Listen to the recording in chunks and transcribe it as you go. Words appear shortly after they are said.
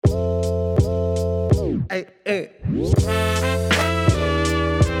Hey.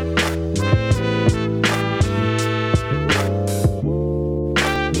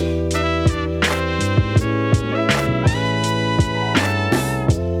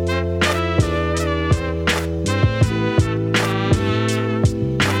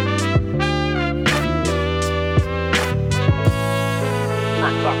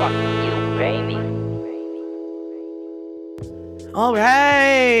 All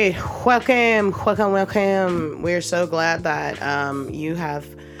right, welcome. We're so glad that you have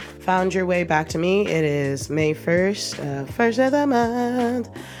found your way back to me. It is May 1st, first of the month,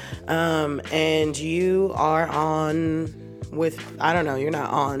 and you are on with, I don't know, you're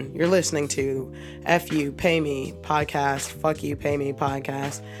not on, you're listening to F You Pay Me podcast, Fuck You Pay Me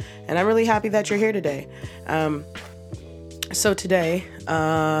podcast, and I'm really happy that you're here today. So today,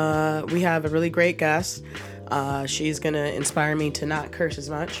 we have a really great guest. She's gonna inspire me to not curse as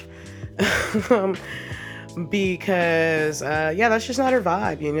much because that's just not her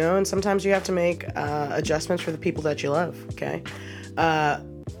vibe, you know, and sometimes you have to make adjustments for the people that you love. Okay,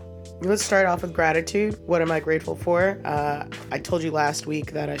 let's start off with gratitude. What am I grateful for? I told you last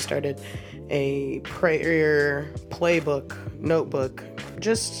week that I started a prayer notebook,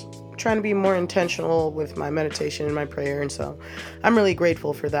 just trying to be more intentional with my meditation and my prayer, and so I'm really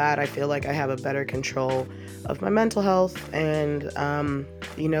grateful for that. I feel like I have a better control of my mental health, and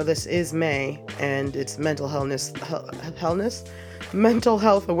this is May, and it's mental health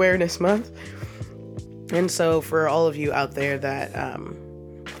awareness month, and so for all of you out there that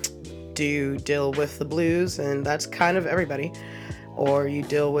do deal with the blues, and that's kind of everybody, or you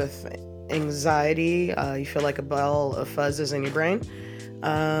deal with anxiety, you feel like a ball of fuzz is in your brain,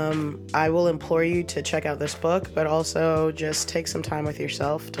 I will implore you to check out this book, but also just take some time with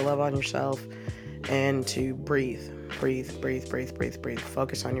yourself, to love on yourself, and to breathe.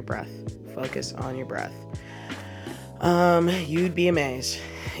 Focus on your breath. You'd be amazed.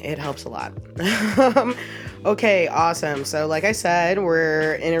 It helps a lot. Okay, awesome. So like I said,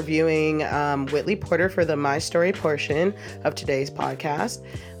 we're interviewing Whitley Porter for the My Story portion of today's podcast.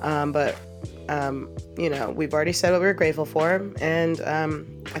 But we've already said what we're grateful for, and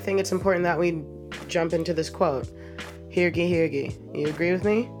I think it's important that we jump into this quote. Hirgi. You agree with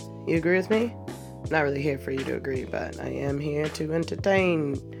me? Not really here for you to agree, but I am here to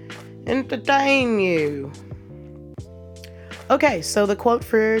entertain you. Okay, so the quote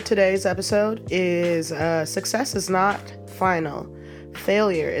for today's episode is, success is not final.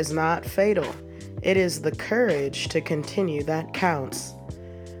 Failure is not fatal. It is the courage to continue that counts.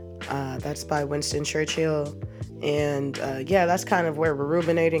 That's by Winston Churchill. And that's kind of where we're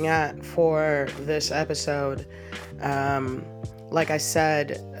ruminating at for this episode. Like I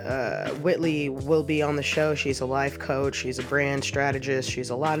said, Whitley will be on the show. She's a life coach. She's a brand strategist. She's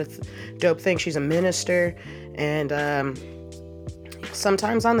a lot of dope things. She's a minister. And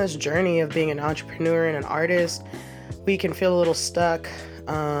sometimes on this journey of being an entrepreneur and an artist, we can feel a little stuck.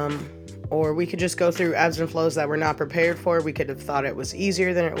 Or we could just go through ebbs and flows that we're not prepared for. We could have thought it was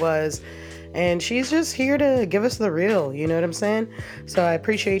easier than it was. And she's just here to give us the real, you know what I'm saying? So I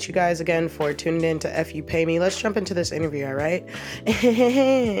appreciate you guys again for tuning in to F You Pay Me. Let's jump into this interview, all right?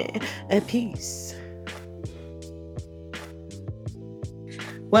 Peace.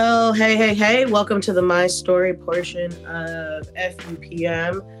 Well, hey. Welcome to the My Story portion of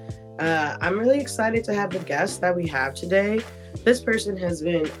FUPM. I'm really excited to have the guest that we have today. This person has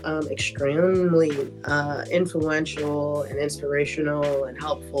been extremely influential and inspirational and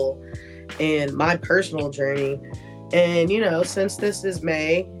helpful in my personal journey. And, since this is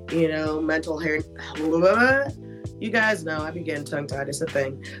May, mental health, you guys know I be getting tongue-tied, it's a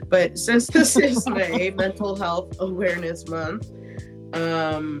thing. But since this is May, Mental Health Awareness Month,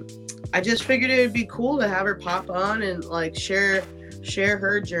 I just figured it would be cool to have her pop on and share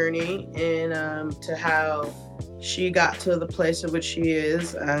her journey and to how she got to the place at which she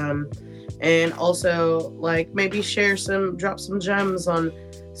is, and also maybe drop some gems on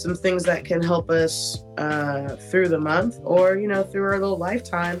some things that can help us through the month or through our little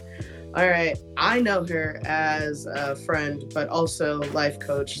lifetime. All right, I know her as a friend but also life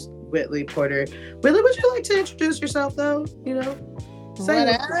coach, Whitley Porter. Whitley, would you like to introduce yourself though? What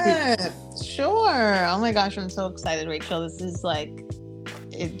up? Sure. Oh my gosh, I'm so excited, Rachel. This is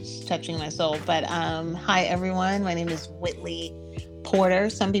it's touching my soul. But hi everyone, my name is Whitley Porter.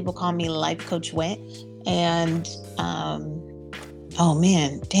 Some people call me Life Coach Whit. And oh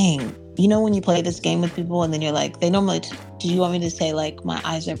man, dang. You know when you play this game with people and then you're like, they normally, do you want me to say my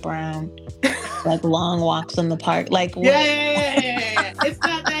eyes are brown? Long walks in the park? Yeah. It's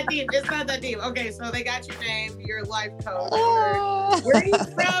not that deep. Okay, so they got your name, your life coach. Where are you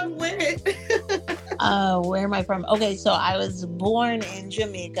from, Whit? Where am I from? Okay, so I was born in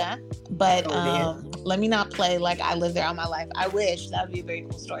Jamaica, but let me not play like I lived there all my life. I wish that would be a very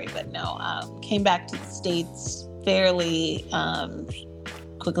cool story, but no. Came back to the States fairly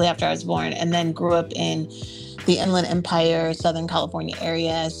quickly after I was born, and then grew up in the Inland Empire, Southern California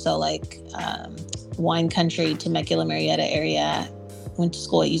area. So like wine country, Temecula, Marietta area. Went to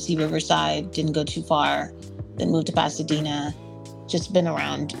school at UC Riverside, didn't go too far, then moved to Pasadena. Just been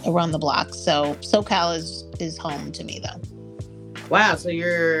around the block. So SoCal is home to me though. Wow, so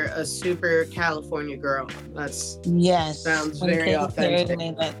you're a super California girl. Yes. Sounds very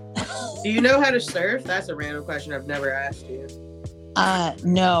authentic. Do you know how to surf? That's a random question I've never asked you.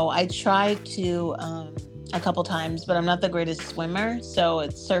 No, I tried to a couple times, but I'm not the greatest swimmer. So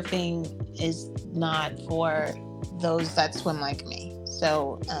surfing is not for those that swim like me.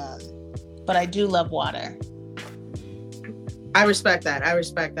 So, but I do love water. I respect that.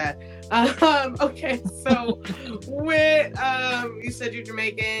 Okay, so with you said you're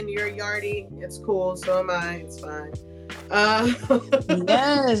Jamaican, you're a Yardie. It's cool. So am I. It's fine.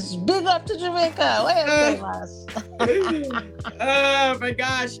 Yes, big up to Jamaica. Oh my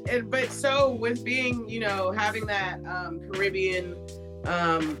gosh! But so with being, having that Caribbean,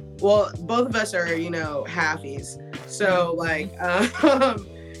 well, both of us are, halfies. So like,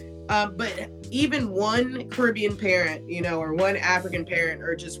 but even one Caribbean parent, or one African parent,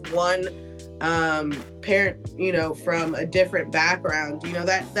 or just one parent, from a different background,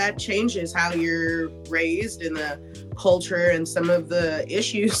 that changes how you're raised in the culture and some of the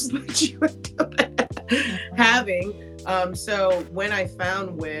issues that you end up having. So when I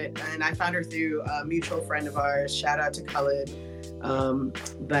found Wit, and I found her through a mutual friend of ours, shout out to Khalid,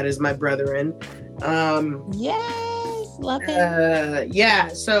 that is my brethren. Yes, love it. Yeah,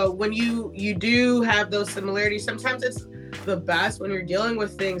 so when you do have those similarities, sometimes it's the best when you're dealing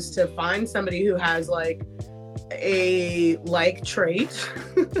with things to find somebody who has like a like trait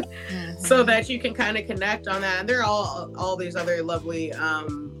so that you can kind of connect on that. And there are all these other lovely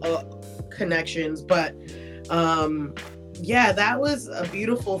connections, but yeah, that was a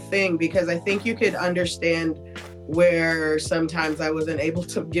beautiful thing, because I think you could understand where sometimes I wasn't able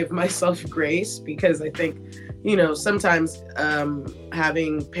to give myself grace, because I think, sometimes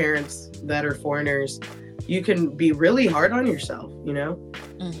having parents that are foreigners, you can be really hard on yourself,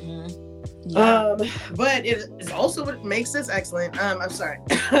 Mm-hmm. Yeah. But it is also what makes this excellent. I'm sorry.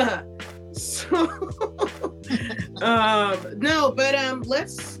 So no, but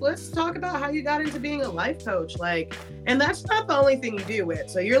let's talk about how you got into being a life coach. Like, and that's not the only thing you do with.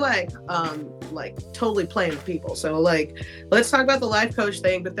 So you're like totally playing with people. So like, let's talk about the life coach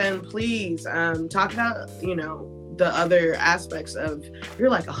thing, but then please talk about, the other aspects of, you're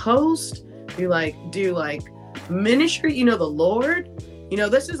like a host, you like do like ministry, the Lord.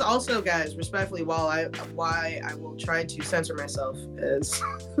 This is also, guys, respectfully, why I will try to censor myself as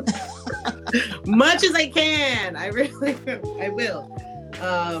much as I can. I will.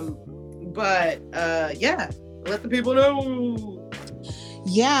 But yeah, let the people know.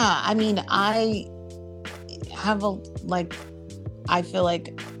 Yeah, I mean, I have I feel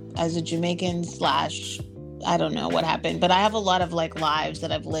like as a Jamaican / I don't know what happened, but I have a lot of like lives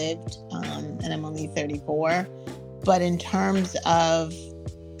that I've lived, and I'm only 34. But in terms of,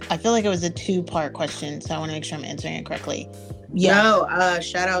 I feel like it was a 2-part question, so I want to make sure I'm answering it correctly. Yeah. No,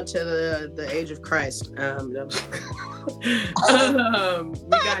 shout out to the age of Christ. No.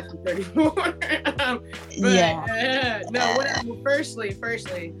 We got you 34. Yeah. No, whatever.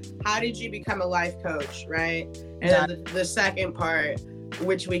 Firstly, how did you become a life coach, right? And then the second part,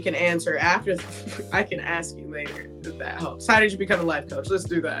 which we can answer after, I can ask you later if that helps. How did you become a life coach? Let's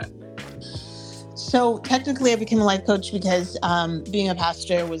do that. So technically I became a life coach because being a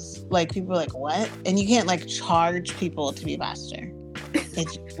pastor was like, people were like, what? And you can't like charge people to be a pastor.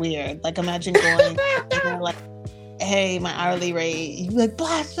 It's weird. Like imagine going and they're like, hey, my hourly rate, you'd be like,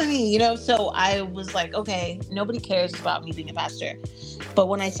 blasphemy, So I was like, okay, nobody cares about me being a pastor. But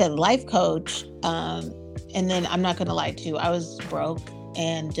when I said life coach, and then I'm not going to lie to you, I was broke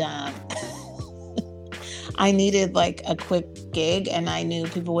and I needed like a quick gig, and I knew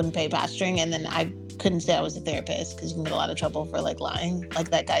people wouldn't pay pastoring, and then I couldn't say I was a therapist because you can get a lot of trouble for like lying,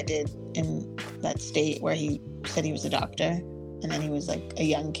 like that guy did in that state where he said he was a doctor and then he was like a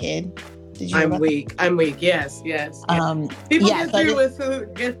young kid. Did you? I'm weak. Yes. People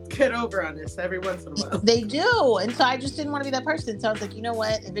get over on this every once in a while. They do, and so I just didn't want to be that person. So I was like, you know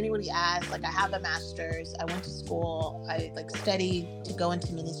what? If anybody asks, like I have a master's, I went to school, I like studied to go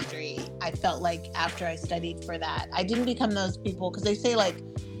into ministry. I felt like after I studied for that, I didn't become those people, because they say like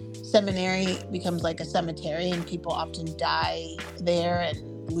seminary becomes like a cemetery and people often die there,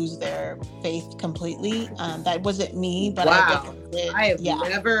 and lose their faith completely. That wasn't me, but I Wow. definitely did. I have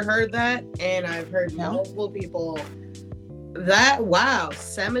never heard that, and I've heard multiple people that, wow,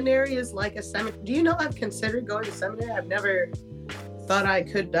 seminary is like a seminary. Do you know I've considered going to seminary? I've never thought I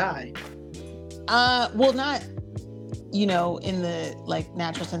could die. Well, not, you know, in the like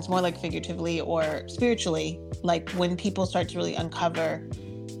natural sense, more like figuratively or spiritually, like when people start to really uncover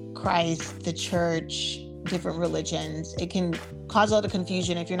Christ, the church, different religions, it can cause a lot of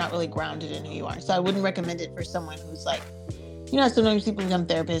confusion if you're not really grounded in who you are. So I wouldn't recommend it for someone who's like, you know, sometimes people become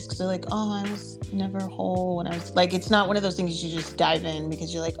therapists because they're like, oh, I was never whole when I was like, it's not one of those things you just dive in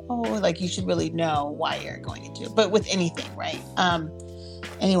because you're like, oh, like you should really know why you're going into it. But with anything, right?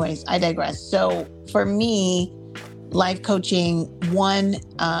 Anyways, I digress. So for me, life coaching, one,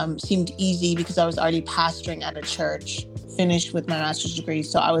 seemed easy because I was already pastoring at a church, finished with my master's degree.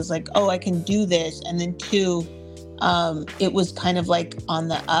 So I was like, oh, I can do this. And then two, it was kind of like on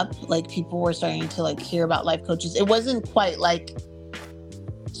the up, like people were starting to like hear about life coaches. It wasn't quite like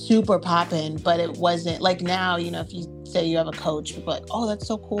super poppin', but it wasn't like now, you know, if you say you have a coach, people are like, oh, that's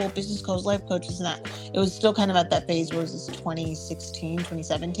so cool, business coach, life coach, and that. It was still kind of at that phase where it was 2016,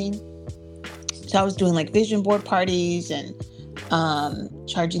 2017. So I was doing like vision board parties and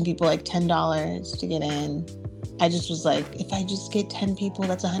charging people like $10 to get in. I just was like, if I just get 10 people,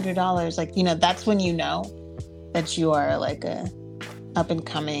 that's $100. Like, you know, that's when you know that you are like a up and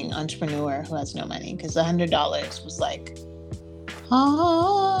coming entrepreneur who has no money, because $100 was like,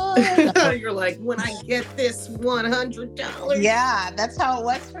 oh. You're like, when I get this $100. Yeah, that's how it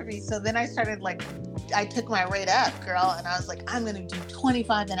was for me. So then I started like, I took my rate up, girl, and I was like, I'm gonna do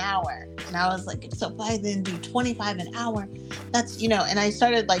 25 an hour. And I was like, so if I then do 25 an hour, that's, you know, and I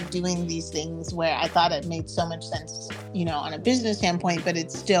started like doing these things where I thought it made so much sense, you know, on a business standpoint, but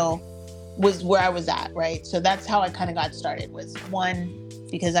it still was where I was at, right? So that's how I kind of got started, was one,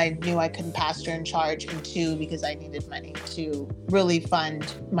 because I knew I couldn't pastor and charge, and two, because I needed money to really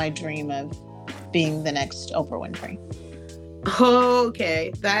fund my dream of being the next Oprah Winfrey.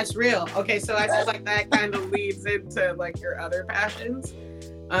 Okay, that's real. Okay, so I feel like that kind of leads into like your other passions.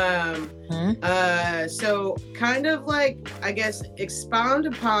 So kind of like, I guess, expound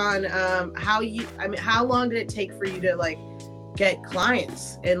upon how long did it take for you to like get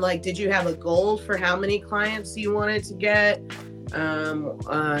clients? And like, did you have a goal for how many clients you wanted to get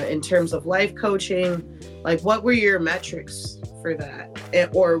in terms of life coaching? Like, what were your metrics for that,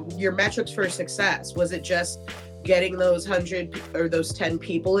 or your metrics for success? Was it just getting those 100 or those 10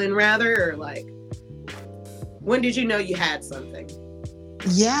 people in, rather, or like, when did you know you had something?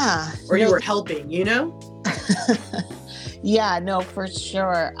 Yeah. Or you were helping, you know? Yeah, no, for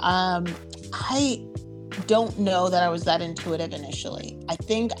sure. I don't know that I was that intuitive initially. I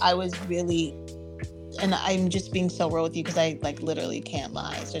think I was really, and I'm just being so real with you because I like literally can't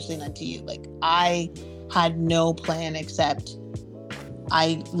lie, especially not to you. Like, I had no plan except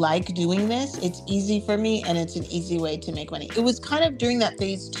I like doing this. It's easy for me and it's an easy way to make money. It was kind of during that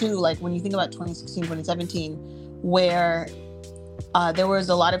phase too, like when you think about 2016, 2017, where there was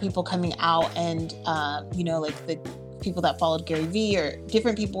a lot of people coming out and, you know, like the people that followed Gary Vee or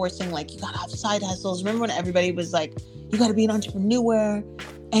different people were saying like, you gotta have side hustles. Remember when everybody was like, you gotta be an entrepreneur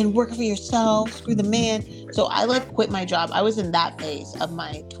and work for yourself, screw the man. So I like quit my job. I was in that phase of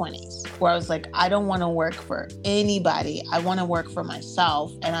my 20s where I was like, I don't want to work for anybody. I want to work for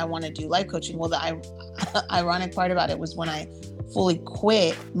myself and I want to do life coaching. Well, the ironic part about it was when I fully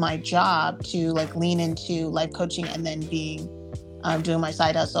quit my job to like lean into life coaching and then being doing my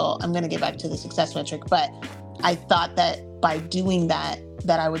side hustle. I'm going to get back to the success metric, but I thought that by doing that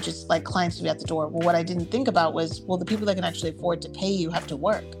I would just like clients to be at the door. Well, what I didn't think about was, well, the people that can actually afford to pay you have to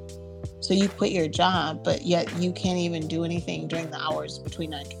work. So you quit your job, but yet you can't even do anything during the hours between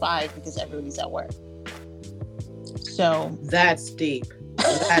 9 to 5 because everybody's at work. So that's deep.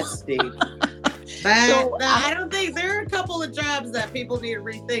 That's deep. I don't think there are a couple of jobs that people need to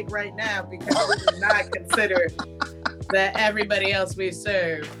rethink right now because we do not consider that everybody else we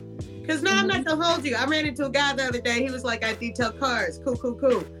serve. Because no, I'm not gonna hold you. I ran into a guy the other day. He was like, I detail cars.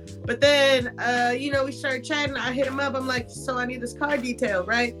 Cool. But then, you know, we started chatting. I hit him up. I'm like, so I need this car detailed,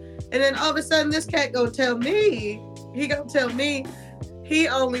 right? And then all of a sudden, this cat gonna tell me he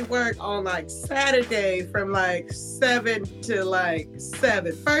only worked on like Saturday from like 7 to like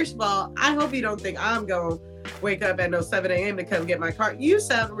 7. First of all, I hope you don't think I'm gonna wake up at no 7 a.m. to come get my car. You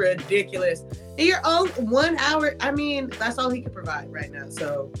sound ridiculous. And you're on 1 hour. I mean, that's all he could provide right now.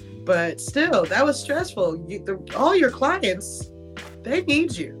 So, but still, that was stressful. All your clients, they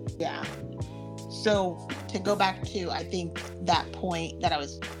need you. Yeah. So to go back to, I think that point that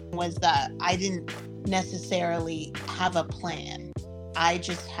was that I didn't necessarily have a plan. I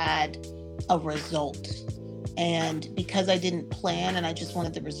just had a result. And because I didn't plan and I just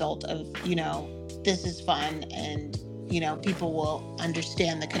wanted the result of, this is fun and, people will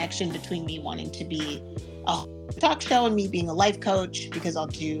understand the connection between me wanting to be a talk show and me being a life coach, because I'll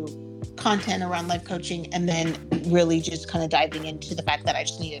do content around life coaching, and then really just kind of diving into the fact that I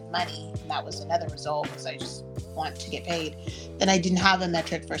just needed money. And that was another result, because I just want to get paid. Then I didn't have a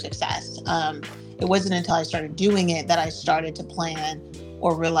metric for success. It wasn't until I started doing it that I started to plan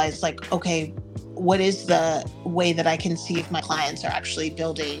or realize, like, okay, what is the way that I can see if my clients are actually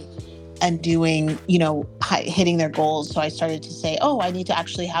building and doing, hitting their goals. So I started to say, I need to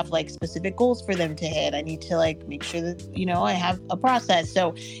actually have like specific goals for them to hit. I need to like make sure that, I have a process.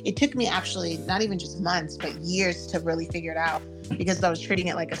 So it took me actually not even just months, but years to really figure it out, because I was treating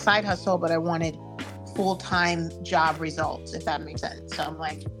it like a side hustle, but I wanted full-time job results, if that makes sense. So I'm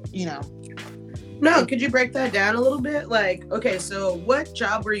like, No, could you break that down a little bit? Like, okay, so what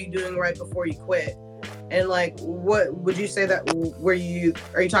job were you doing right before you quit? And like, what would you say that are you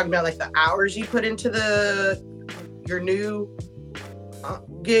talking about like the hours you put into your new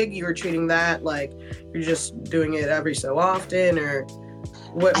gig? You were treating that like you're just doing it every so often, or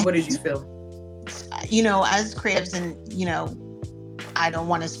what did you feel? As creatives, and, I don't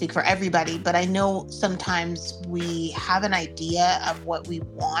want to speak for everybody, but I know sometimes we have an idea of what we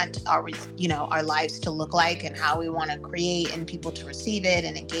want our lives to look like and how we want to create and people to receive it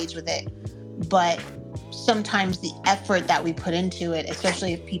and engage with it. But sometimes the effort that we put into it,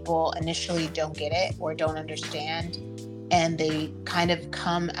 especially if people initially don't get it or don't understand, and they kind of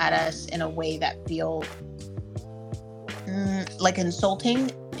come at us in a way that feel like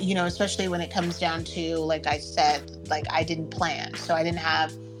insulting, especially when it comes down to, like I said, like I didn't plan. So I didn't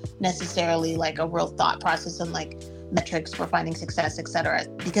have necessarily like a real thought process and like metrics for finding success, etc.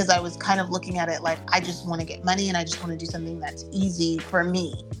 Because I was kind of looking at it like, I just want to get money and I just want to do something that's easy for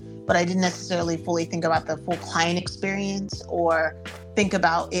me. But I didn't necessarily fully think about the full client experience or think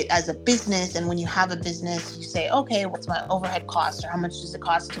about it as a business. And when you have a business, you say, okay, what's my overhead cost, or how much does it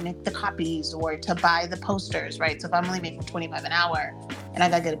cost to make the copies or to buy the posters, right? So if I'm only making $25 an hour and I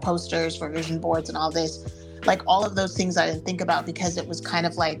got to get posters for vision boards and all this, like all of those things I didn't think about, because it was kind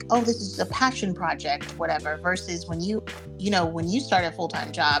of like, oh, this is a passion project, whatever, versus when you start a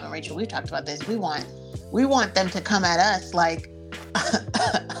full-time job, and Rachel, we've talked about this, we want them to come at us like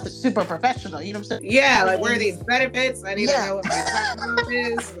super professional, you know what I'm saying? Yeah, like where are these benefits? I need to know what my tax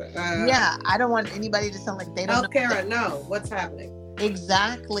is. I don't want anybody to sound like they don't know what's happening.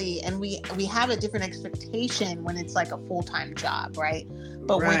 Exactly. And we have a different expectation when it's like a full-time job, right?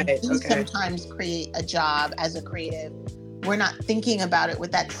 But when we sometimes create a job as a creative, we're not thinking about it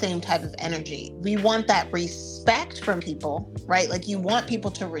with that same type of energy. We want that respect from people, right? Like you want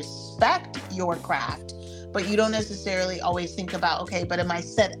people to respect your craft, but you don't necessarily always think about, okay, but am I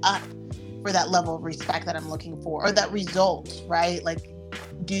set up for that level of respect that I'm looking for, or that result, right? Like,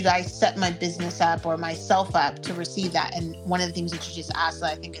 did I set my business up or myself up to receive that? And one of the things that you just asked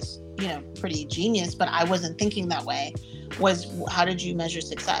that I think is, pretty genius, but I wasn't thinking that way, was how did you measure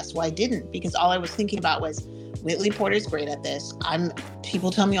success? Well, I didn't, because all I was thinking about was, Whitley Porter's great at this. People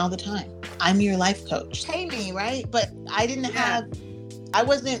tell me all the time, I'm your life coach. Pay me, right? But I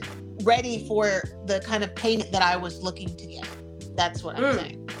wasn't ready for the kind of payment that I was looking to get. That's what I'm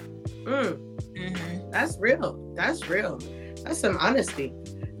saying. Mm-hmm. That's real. That's some honesty.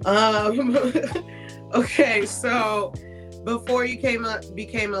 Okay, so before you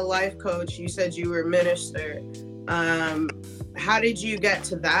became a life coach, you said you were a minister. How did you get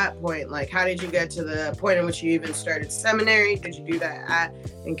to that point? Like, how did you get to the point in which you even started seminary? Did you do that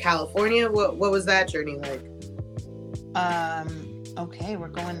in California? What was that journey like? Okay, we're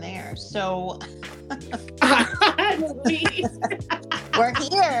going there. So we're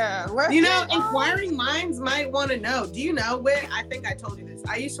here. Inquiring minds might want to know. Do you know, Whit? I think I told you this.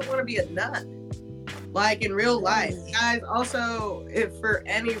 I used to want to be a nun, like in real life. Guys, also, if for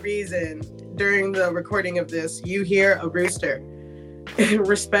any reason during the recording of this you hear a rooster,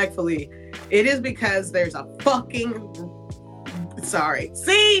 respectfully, it is because there's a fucking... Sorry.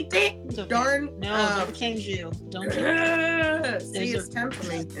 See, darn. No, don't change you. Don't change you. See, it's tempting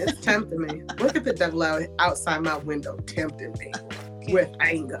me. Look at the devil outside my window tempting me with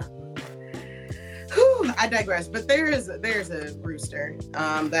anger. Whew, I digress. But there's a rooster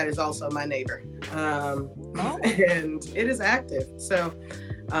that is also my neighbor, and it is active. So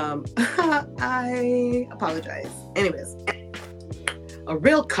I apologize. Anyways, a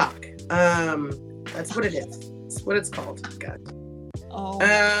real cock. That's what it is. That's what it's called. God.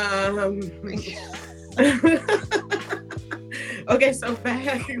 Okay, so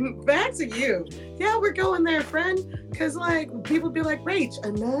back to you. Yeah, we're going there, friend. Because, like, people be like, Rach,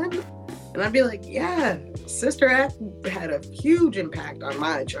 a nun? And I'd be like, yeah, Sister Act had a huge impact on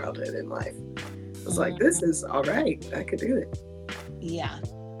my childhood and life. I was like, this is all right. I could do it. Yeah.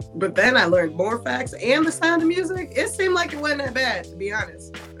 But then I learned more facts and the sound of music. It seemed like it wasn't that bad, to be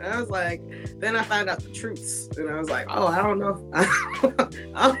honest. I was like, then I found out the truths. And I was like, oh, I don't know.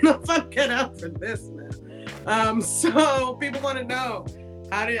 I don't know if I'm cut out for this, man. So people want to know,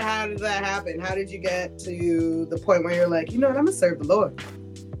 how did that happen? How did you get to the point where you're like, you know what, I'm going to serve the Lord?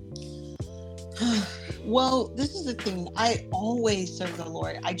 Well, this is the thing. I always serve the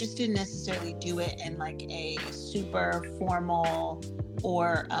Lord. I just didn't necessarily do it in like a super formal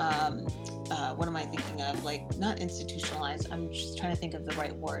or what am I thinking of? Like, not institutionalized. I'm just trying to think of the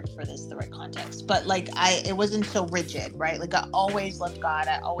right word for this, the right context. But like it wasn't so rigid, right? Like I always loved God.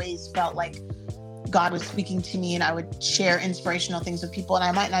 I always felt like God was speaking to me and I would share inspirational things with people and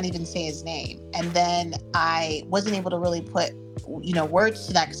I might not even say his name. And then I wasn't able to really put, words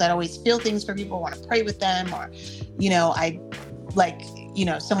to that because I'd always feel things for people, want to pray with them, or,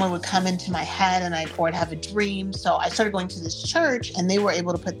 someone would come into my head and I'd have a dream. So I started going to this church and they were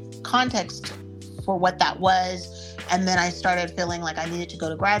able to put context for what that was. And then I started feeling like I needed to go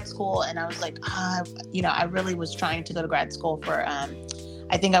to grad school. And I was like, I really was trying to go to grad school for,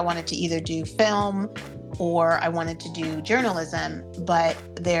 I think I wanted to either do film or I wanted to do journalism, but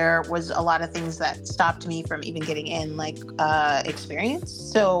there was a lot of things that stopped me from even getting in, like experience.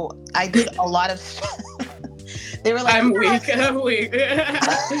 So I did a lot of they were like, I'm weak.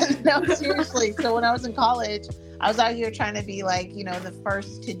 No, seriously. So when I was in college, I was out here trying to be like, the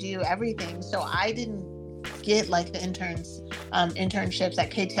first to do everything. So I didn't get like the internships at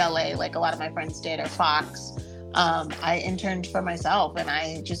KTLA like a lot of my friends did, or Fox. I interned for myself and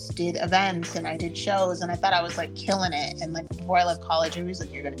I just did events and I did shows and I thought I was like killing it. And like before I left college, everybody was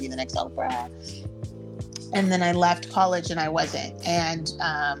like, you're going to be the next Oprah. And then I left college and I wasn't. And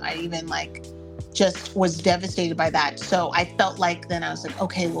I even like just was devastated by that. So I felt like then I was like,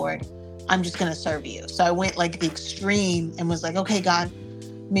 okay, Lord, I'm just going to serve you. So I went like the extreme and was like, okay, God,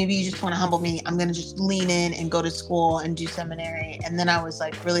 maybe you just want to humble me. I'm going to just lean in and go to school and do seminary. And then I was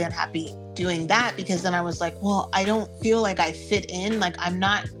like really unhappy doing that because then I was like, well, I don't feel like I fit in. Like I'm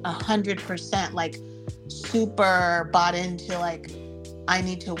not 100% like super bought into like, I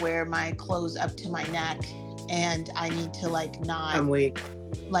need to wear my clothes up to my neck and I need to like not I'm weak.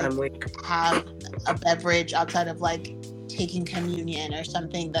 Have a beverage outside of like taking communion or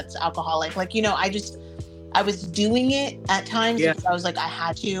something that's alcoholic. Like, I was doing it at times because I was like, I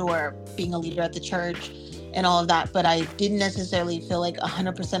had to, or being a leader at the church and all of that. But I didn't necessarily feel like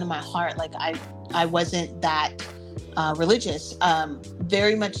 100% of my heart, like I wasn't that religious.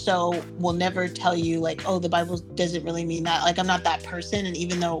 Very much so will never tell you like, oh, the Bible doesn't really mean that. Like, I'm not that person. And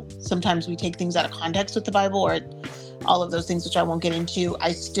even though sometimes we take things out of context with the Bible or all of those things, which I won't get into,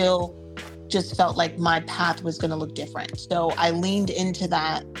 I still just felt like my path was going to look different. So I leaned into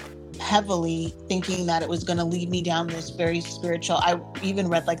that heavily, thinking that it was going to lead me down this very spiritual. I even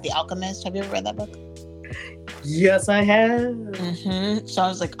read like The Alchemist. Have you ever read that book? Yes, I have. Mm-hmm. So I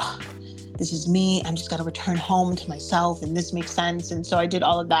was like, oh, this is me. I'm just got to return home to myself and this makes sense. And so I did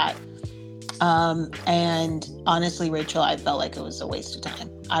all of that. And honestly, Rachel, I felt like it was a waste of time.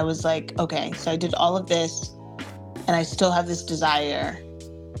 I was like, okay, so I did all of this and I still have this desire.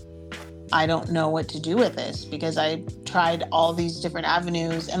 I don't know what to do with this because I tried all these different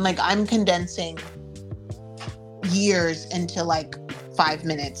avenues and like I'm condensing years into like 5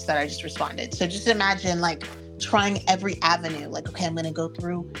 minutes that I just responded. So just imagine like trying every avenue. Like, okay, I'm going to go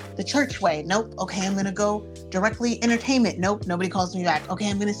through the church way. Nope. Okay, I'm going to go directly entertainment. Nope. Nobody calls me back. Okay,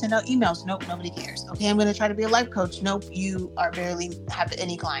 I'm going to send out emails. Nope. Nobody cares. Okay, I'm going to try to be a life coach. Nope. You are barely have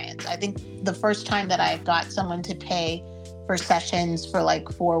any clients. I think the first time that I got someone to pay for sessions for like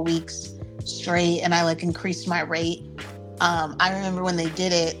 4 weeks straight and I like increased my rate. I remember when they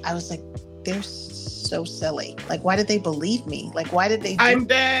did it, I was like, they're so silly. Like, why did they believe me? Like, why did they I'm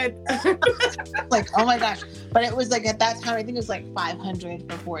dead. Like, oh my gosh. But it was like at that time, I think it was like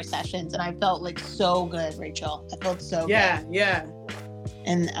 500 for 4 sessions. And I felt like so good, Rachel. I felt so good. Yeah.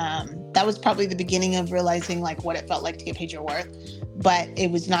 And that was probably the beginning of realizing like what it felt like to get paid your worth. But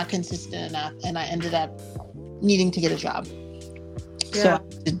it was not consistent enough. And I ended up needing to get a job. Yeah. So I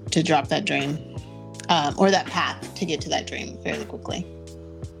had to drop that dream or that path to get to that dream fairly quickly.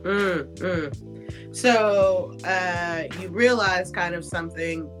 So you realized kind of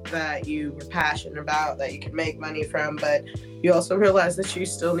something that you were passionate about that you could make money from, but you also realized that you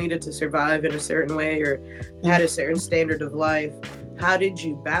still needed to survive in a certain way or had a certain standard of life. How did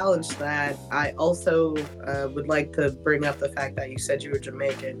you balance that? I also would like to bring up the fact that you said you were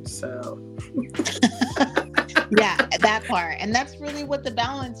Jamaican, so. Yeah, that part. And that's really what the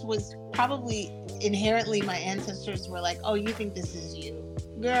balance was. Probably inherently my ancestors were like, oh, you think this is you,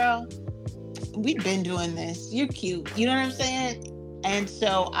 girl, we've been doing this, you're cute, you know what I'm saying? And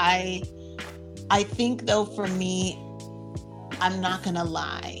so I think though, for me, I'm not gonna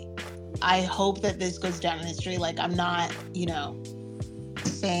lie, I hope that this goes down in history. Like, I'm not,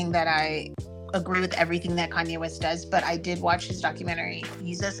 saying that I agree with everything that Kanye West does, but I did watch his documentary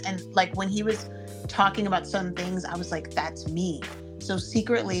Yeezus, and like when he was talking about some things, I was like, that's me. So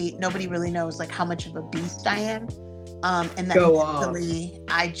secretly, nobody really knows like how much of a beast I am. And that mentally,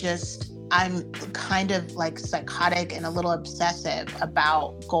 I'm kind of like psychotic and a little obsessive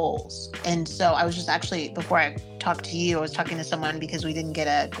about goals. And so I was just actually, before I talked to you, I was talking to someone because we didn't get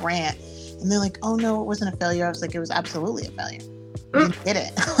a grant, and they're like, oh no, it wasn't a failure. I was like, it was absolutely a failure. We didn't get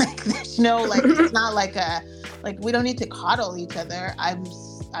it. Like, there's no, like, it's not like we don't need to coddle each other. I'm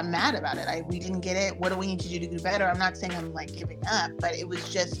mad about it. We didn't get it. What do we need to do to do better? I'm not saying I'm like giving up, but it was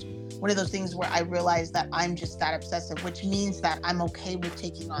just one of those things where I realized that I'm just that obsessive, which means that I'm okay with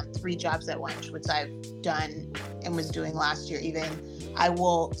taking on 3 jobs at once, which I've done and was doing last year even. I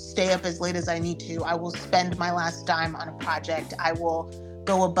will stay up as late as I need to. I will spend my last dime on a project. I will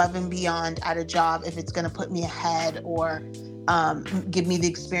go above and beyond at a job if it's going to put me ahead or give me the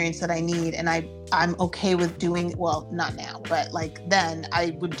experience that I need. And I'm okay with doing, well, not now, but like then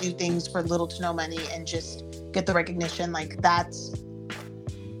I would do things for little to no money and just get the recognition. Like that's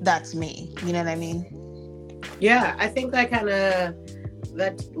me. You know what I mean? Yeah, I think that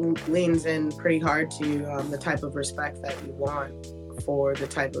leans in pretty hard to the type of respect that you want for the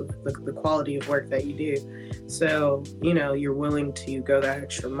type of the quality of work that you do. So, you're willing to go that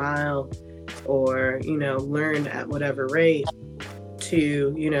extra mile or, learn at whatever rate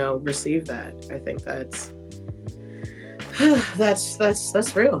to, receive that. I think that's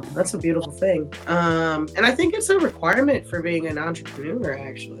real. That's a beautiful thing. And I think it's a requirement for being an entrepreneur,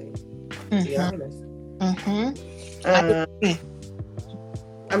 actually, to be honest.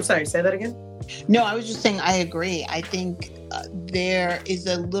 I'm sorry, say that again? No, I was just saying I agree. I think there is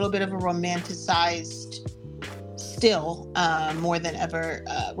a little bit of a romanticized, still more than ever,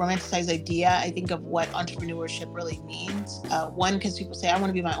 romanticized idea, I think, of what entrepreneurship really means. One, because people say, I want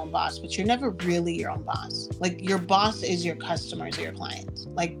to be my own boss, but you're never really your own boss. Like, your boss is your customers or your clients.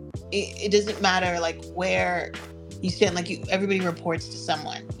 Like, it doesn't matter, like, where you stand. Like, everybody reports to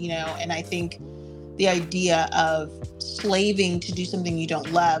someone, and I think the idea of slaving to do something you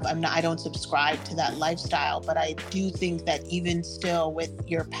don't love, I don't subscribe to that lifestyle, but I do think that even still with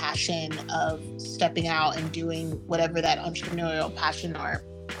your passion of stepping out and doing whatever that entrepreneurial passion or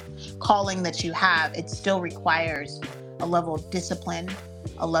calling that you have, it still requires a level of discipline,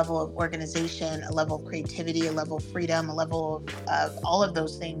 a level of organization, a level of creativity, a level of freedom, a level of all of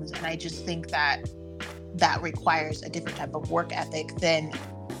those things. And I just think that requires a different type of work ethic than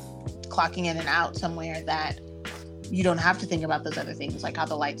clocking in and out somewhere that you don't have to think about those other things, like how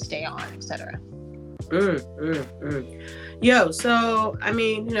the lights stay on, etc. So I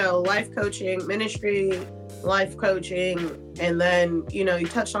mean, life coaching, ministry, life coaching, and then you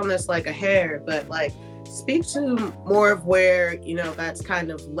touched on this like a hair, but like speak to more of where that's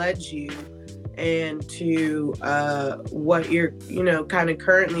kind of led you and to what you're kind of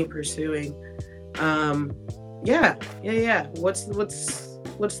currently pursuing.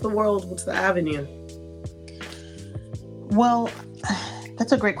 What's the world? What's the avenue? Well,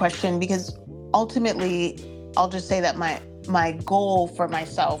 that's a great question, because ultimately, I'll just say that my goal for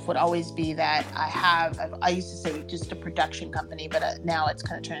myself would always be that I used to say just a production company, but now it's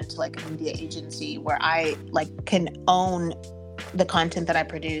kind of turned into like a media agency where I like can own the content that I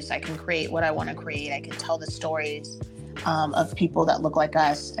produce. I can create what I want to create. I can tell the stories of people that look like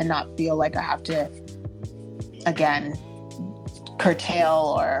us and not feel like I have to, again,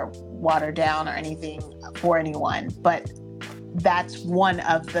 curtail or water down or anything for anyone. But that's one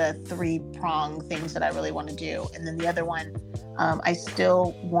of the 3-prong things that I really want to do. And then the other one, I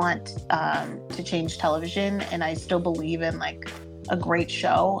still want to change television, and I still believe in like a great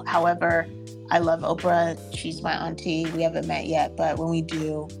show. However, I love Oprah. She's my auntie. We haven't met yet, but when we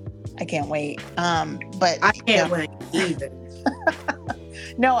do, I can't wait. But I can't wait either.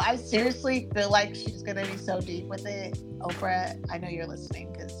 No, I seriously feel like she's going to be so deep with it. Oprah, I know you're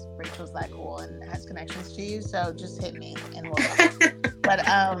listening because Rachel's that cool and has connections to you. So just hit me and we'll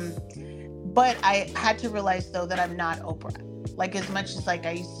but I had to realize though that I'm not Oprah. Like as much as like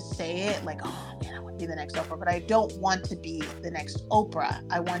I used to say it, like, oh man, I want to be the next Oprah, but I don't want to be the next Oprah.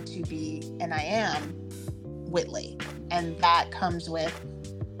 I want to be, and I am Whitley. And that comes with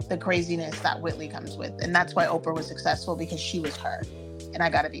the craziness that Whitley comes with. And that's why Oprah was successful, because she was her and I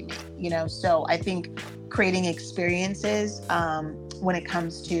got to be me, you know? So I think creating experiences when it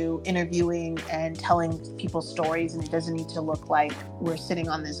comes to interviewing and telling people stories, and it doesn't need to look like we're sitting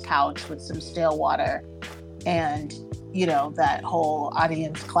on this couch with some stale water and, you know, that whole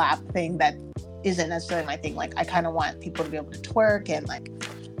audience clap thing that isn't necessarily my thing. Like I kind of want people to be able to twerk and like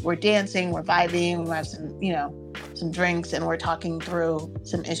we're dancing, we're vibing, we have some, you know, some drinks and we're talking through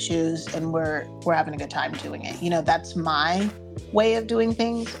some issues and we're having a good time doing it. You know, that's my way of doing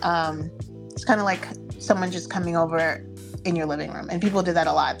things. It's kind of like someone just coming over in your living room, and people did that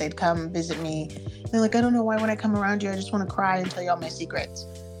a lot. They'd come visit me. They're like, I don't know why when I come around you, I just want to cry and tell you all my secrets.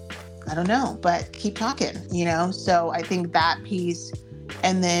 I don't know, but keep talking, you know? So I think that piece.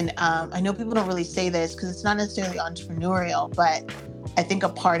 And then I know people don't really say this because it's not necessarily entrepreneurial, but I think a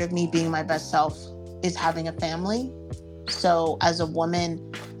part of me being my best self is having a family. So as a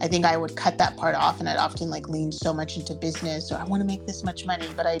woman, I think I would cut that part off, and I'd often like lean so much into business, or I want to make this much money,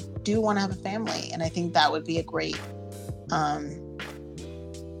 but I do want to have a family. And I think that would be a great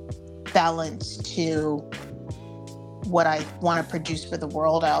balance to what I want to produce for the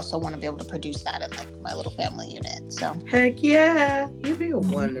world. I also want to be able to produce that in like my little family unit. So heck yeah, you'd be a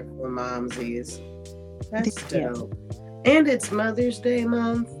wonderful momsies. That's dope. And it's Mother's Day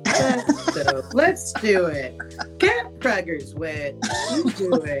month. That's dope. Let's do it. Get preggers wet. You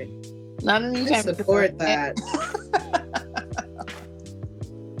do it. Not anytime. I support that.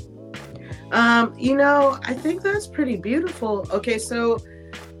 You know, I think that's pretty beautiful. Okay, so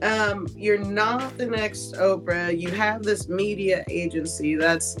you're not the next Oprah. You have this media agency.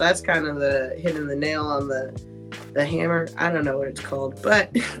 That's kind of the hitting the nail on the hammer. I don't know what it's called,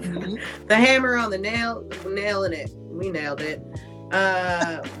 but the hammer on the nail, nailing it. We nailed it.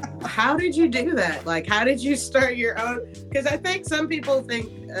 How did you do that? Like, how did you start your own? Because I think some people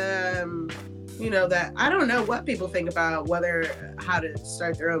think, you know, that I don't know what people think about how to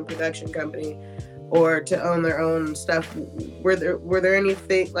start their own production company or to own their own stuff. Were there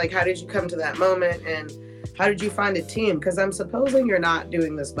anything, like, how did you come to that moment, and how did you find a team? Because I'm supposing you're not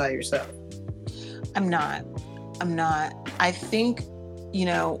doing this by yourself. I'm not. I think, you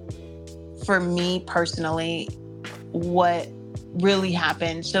know, for me personally, what really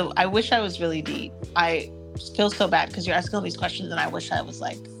happened. So I wish I was really deep. I feel so bad because you're asking all these questions and I wish I was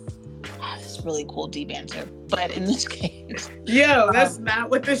like, this really cool deep answer. But in this case, that's not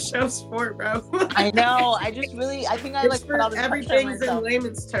what this show's for, bro. I know. I think I like put all this everything's in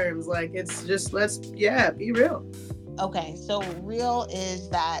layman's terms. Like it's just be real. Okay, so real is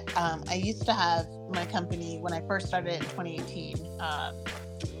that I used to have my company when I first started in 2018.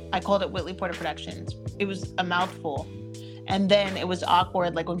 I called it Whitley Porter Productions. It was a mouthful. And then it was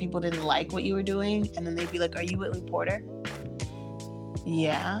awkward, like when people didn't like what you were doing. And then they'd be like, are you Whitley Porter?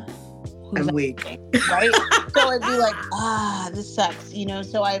 Yeah. I'm weak. Right? So I'd be like, this sucks, you know?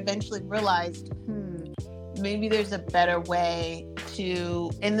 So I eventually realized, maybe there's a better way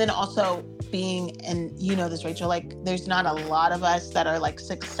to, and then also being, and you know this, Rachel, like there's not a lot of us that are like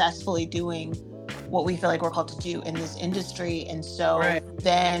successfully doing what we feel like we're called to do in this industry. And so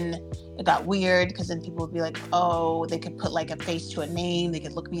then it got weird because then people would be like, oh, they could put like a face to a name. They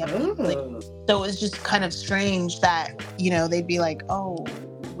could look me up. Like, so it was just kind of strange that, you know, they'd be like, oh,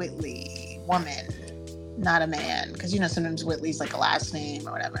 Whitley, woman, not a man. Because, you know, sometimes Whitley's like a last name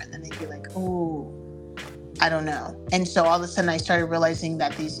or whatever. And then they'd be like, oh, I don't know. And so all of a sudden I started realizing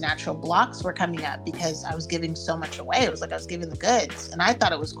that these natural blocks were coming up because I was giving so much away. It was like I was giving the goods and I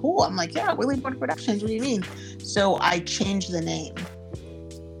thought it was cool. I'm like, yeah, Whitley Porter Productions, what do you mean? So I changed the name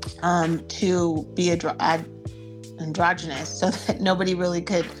to be androgynous so that nobody really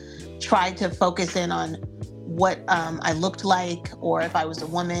could try to focus in on what I looked like, or if I was a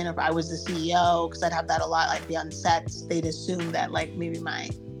woman, or if I was the CEO, because I'd have that a lot. I'd be on sets. They'd assume that like maybe my,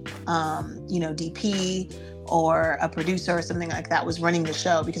 DP or a producer or something like that was running the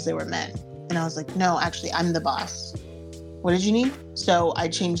show because they were men. And I was like, no, actually, I'm the boss. What did you need? So I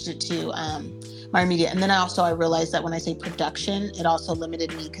changed it to my media. And then I realized that when I say production, it also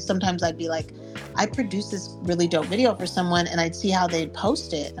limited me because sometimes I'd be like, I produced this really dope video for someone and I'd see how they'd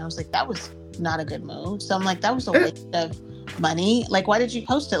post it. And I was like, that was not a good move. So I'm like, that was a waste of money. Like, why did you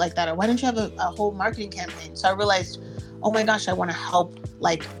post it like that? Or why didn't you have a whole marketing campaign? So I realized, oh my gosh, I want to help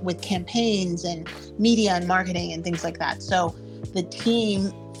like with campaigns and media and marketing and things like that. So the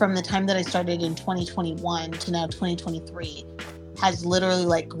team from the time that I started in 2021 to now 2023 has literally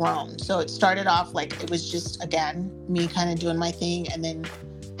like grown. So it started off like it was just, again, me kind of doing my thing, and then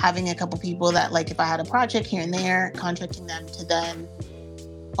having a couple people that, like, if I had a project here and there, contracting them to then,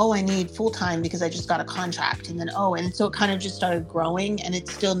 oh, I need full-time because I just got a contract. And then, and so it kind of just started growing, and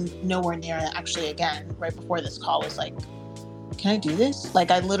it's still nowhere near. Actually, again, right before this call was like, can I do this?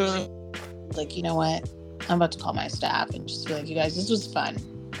 Like, I literally, like, you know what? I'm about to call my staff and just be like, you guys, this was fun.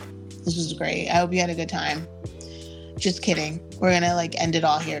 This was great. I hope you had a good time. Just kidding. We're going to like end it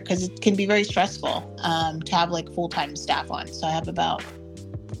all here because it can be very stressful to have like full-time staff on. So I have about,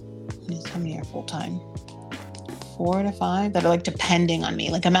 how many are full-time? 4 to 5 that are like depending on me.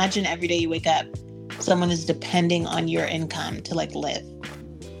 Like, imagine every day you wake up, someone is depending on your income to like live.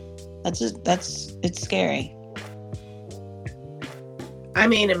 It's scary. I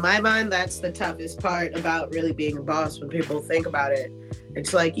mean, in my mind, that's the toughest part about really being a boss when people think about it.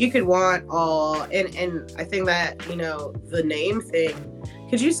 It's like you could want all, and I think that, the name thing.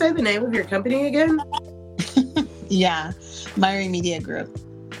 Could you say the name of your company again? Yeah, Myri Media Group.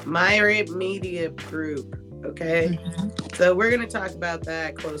 Myri Media Group. Okay. Mm-hmm. So we're going to talk about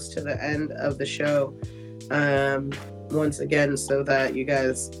that close to the end of the show. Once again, so that you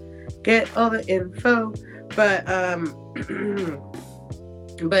guys get all the info.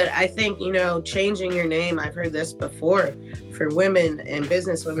 But I think, changing your name, I've heard this before, for women and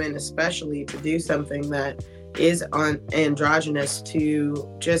business women especially, to do something that is androgynous,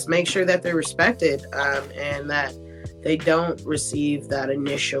 to just make sure that they're respected and that they don't receive that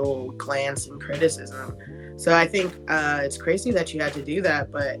initial glance and criticism. So I think it's crazy that you had to do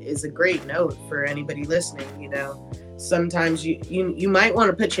that, but it's a great note for anybody listening. Sometimes you might want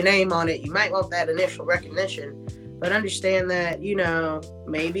to put your name on it. You might want that initial recognition. But understand that,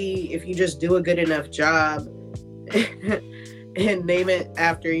 maybe if you just do a good enough job and name it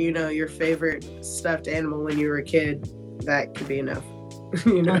after, your favorite stuffed animal when you were a kid, that could be enough,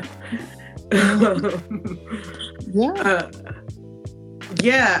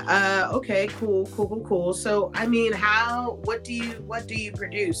 Okay, cool. So, I mean, what do you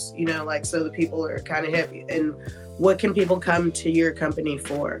produce, so the people are kind of happy, and what can people come to your company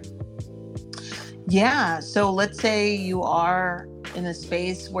for? Yeah. So let's say you are in a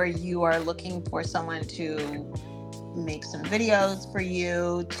space where you are looking for someone to make some videos for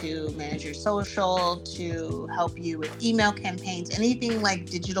you, to manage your social, to help you with email campaigns, anything like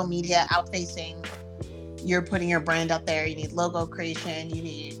digital media outfacing. You're putting your brand out there. You need logo creation, you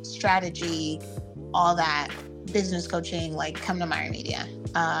need strategy, all that, business coaching, like come to Myri Media.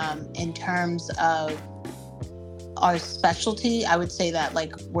 In terms of our specialty, I would say that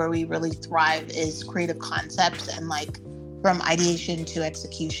like where we really thrive is creative concepts, and like from ideation to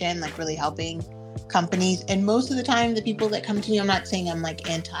execution, like really helping companies. And most of the time, the people that come to me, I'm not saying I'm like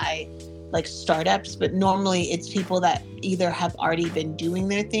anti like startups, but normally it's people that either have already been doing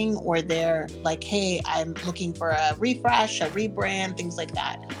their thing, or they're like, hey, I'm looking for a refresh, a rebrand, things like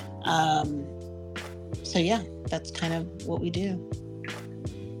that. So yeah, that's kind of what we do.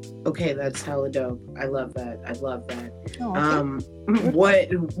 Okay, that's hella dope. I love that. Oh, okay.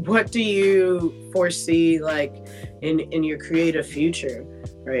 What do you foresee like in your creative future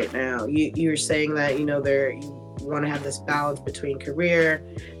right now? You're saying that you want to have this balance between career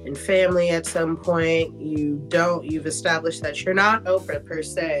and family at some point. You've established that you're not Oprah per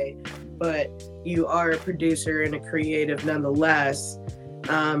se, but you are a producer and a creative nonetheless.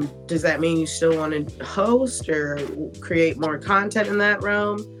 Does that mean you still want to host or create more content in that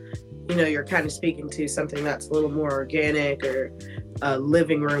realm? You're kind of speaking to something that's a little more organic or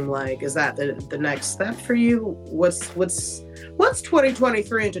living room like. Is that the next step for you? What's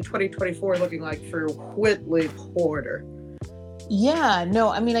 2023 into 2024 looking like for Whitley Porter? Yeah, no,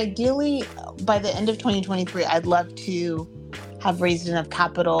 I mean, ideally by the end of 2023, I'd love to have raised enough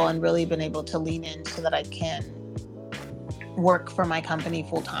capital and really been able to lean in so that I can work for my company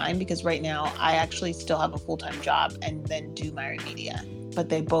full time, because right now I actually still have a full-time job and then do Myri Media, but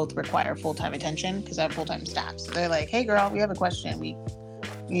they both require full-time attention because I have full-time staff. So they're like, hey girl, we have a question. We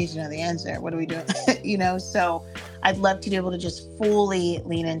need to know the answer. What are we doing? So I'd love to be able to just fully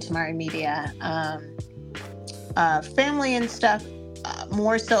lean into Myri Media. Family and stuff,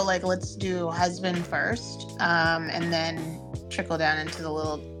 more so like let's do husband first, and then trickle down into the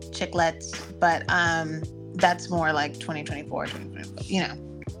little chicklets. But that's more like 2024,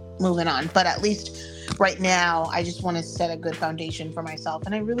 moving on. But at least right now, I just want to set a good foundation for myself.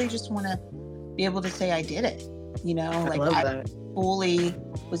 And I really just want to be able to say I did it, I fully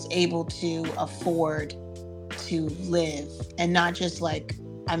was able to afford to live, and not just like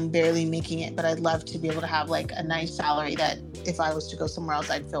I'm barely making it, but I'd love to be able to have like a nice salary that if I was to go somewhere else,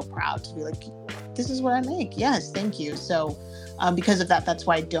 I'd feel proud to be like, this is what I make. Yes, thank you. So because of that, that's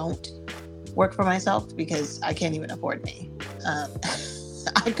why I don't work for myself, because I can't even afford me.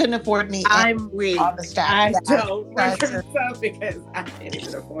 I couldn't afford me. I'm weak. All the staff. I don't work for myself because I can't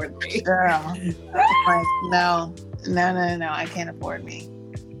even afford me. Girl, like no, I can't afford me.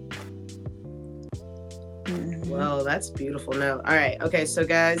 Well, that's beautiful. No, all right, okay. So,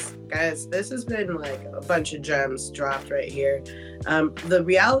 guys, this has been like a bunch of gems dropped right here. The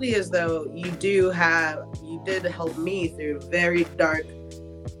reality is, though, you did help me through a very dark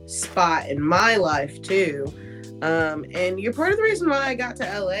spot in my life too. And you're part of the reason why I got to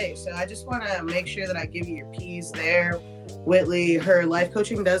LA. So I just want to make sure that I give you your P's there. Whitley, her life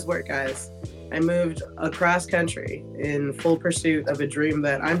coaching does work, guys. I moved across country in full pursuit of a dream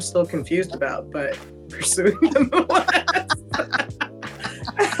that I'm still confused about, but pursuing nonetheless.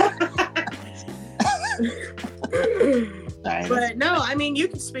 But no, I mean, you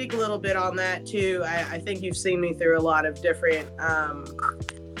can speak a little bit on that too. I think you've seen me through a lot of different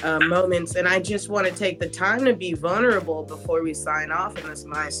moments, and I just want to take the time to be vulnerable before we sign off in this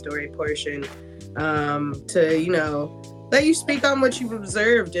My Story portion, to let you speak on what you've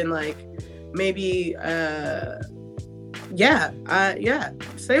observed, and like maybe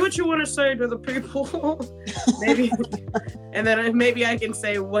say what you want to say to the people. Maybe and then maybe I can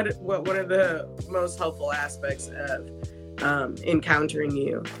say what one of the most helpful aspects of encountering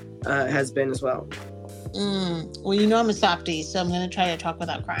you has been as well. Well, I'm a softie, so I'm going to try to talk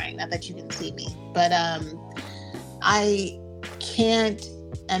without crying. Not that you can see me, but I can't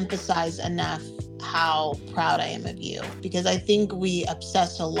emphasize enough how proud I am of you, because I think we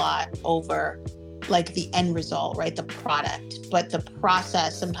obsess a lot over like the end result, right? The product, but the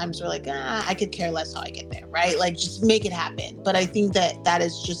process, sometimes we're like, I could care less how I get there, right? Like just make it happen. But I think that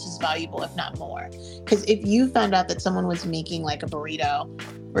is just as valuable, if not more. Because if you found out that someone was making like a burrito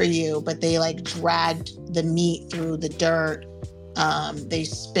for you, but they like dragged the meat through the dirt, they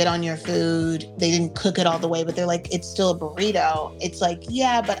spit on your food, they didn't cook it all the way, but they're like, it's still a burrito. It's like,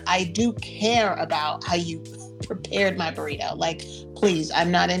 yeah, but I do care about how you prepared my burrito. Like, please,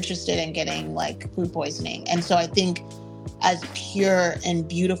 I'm not interested in getting like food poisoning. And so I think as pure and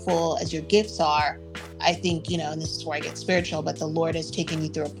beautiful as your gifts are, I think, and this is where I get spiritual, but the Lord has taken you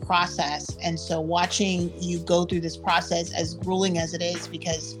through a process. And so watching you go through this process, as grueling as it is,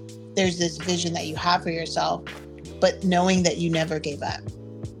 because there's this vision that you have for yourself, but knowing that you never gave up.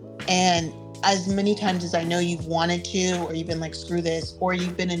 And as many times as I know you've wanted to, or you've been like, screw this, or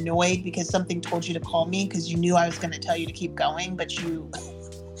you've been annoyed because something told you to call me because you knew I was going to tell you to keep going, but you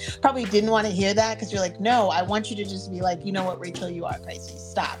probably didn't want to hear that because you're like, no, I want you to just be like, you know what, Rachel, you are crazy.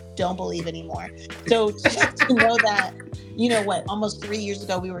 Stop. Don't believe anymore. So to know that, almost 3 years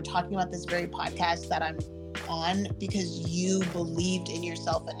ago, we were talking about this very podcast that I'm on because you believed in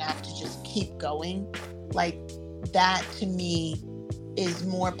yourself enough to just keep going. Like that to me is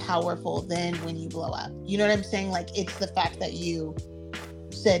more powerful than when you blow up. You know what I'm saying? Like it's the fact that you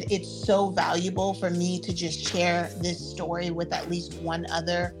said it's so valuable for me to just share this story with at least one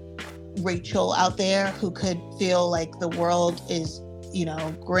other Rachel out there who could feel like the world is,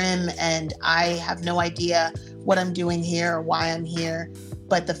 grim and I have no idea what I'm doing here or why I'm here.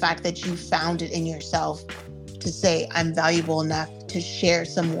 But the fact that you found it in yourself to say I'm valuable enough to share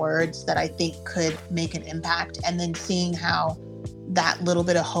some words that I think could make an impact, and then seeing how that little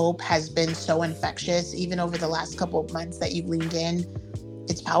bit of hope has been so infectious, even over the last couple of months that you've leaned in,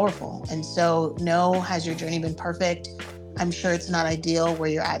 it's powerful. And so has your journey been perfect? I'm sure it's not ideal where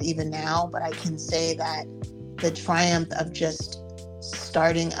you're at even now, but I can say that the triumph of just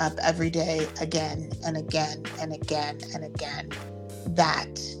starting up every day again and again and again and again,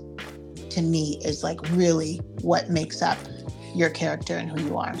 that to me is like really what makes up your character and who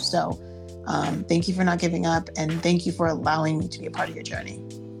you are. So thank you for not giving up, and thank you for allowing me to be a part of your journey.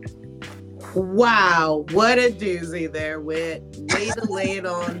 Wow, what a doozy there, Whit. Way to lay it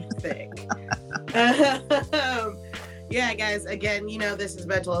on thick. Yeah, guys, again, this is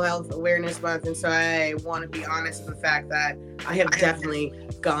Mental Health Awareness Month, and so I want to be honest with the fact that I have definitely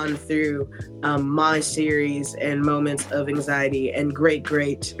gone through my series and moments of anxiety and great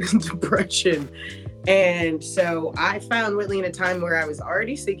depression. And so I found Whitley in a time where I was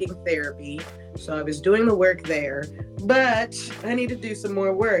already seeking therapy. So I was doing the work there, but I need to do some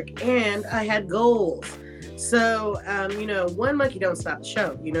more work, and I had goals. So, one monkey don't stop the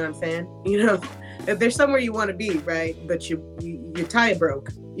show. You know what I'm saying? If there's somewhere you want to be, right? But your tire broke,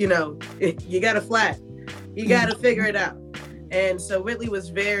 you got a flat, you got to figure it out. And so Whitley was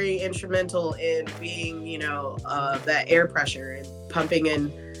very instrumental in being, that air pressure and pumping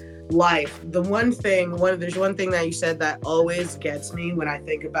in life. There's one thing that you said that always gets me when I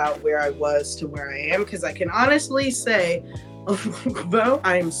think about where I was to where I am, because I can honestly say, although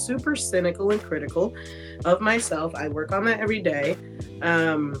I am super cynical and critical of myself, I work on that every day.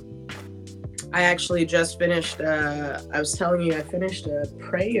 I actually just finished, I was telling you, I finished a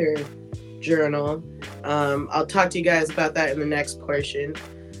prayer journal. I'll talk to you guys about that in the next portion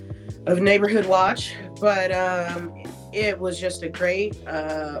of Neighborhood Watch, but it was just a great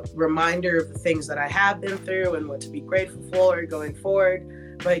reminder of the things that I have been through and what to be grateful for going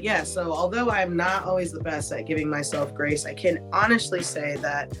forward. But yeah, so although I'm not always the best at giving myself grace, I can honestly say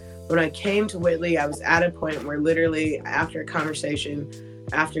that when I came to Whitley, I was at a point where literally after a conversation,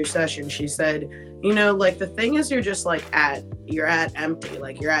 after session, she said, like the thing is you're just like you're at empty,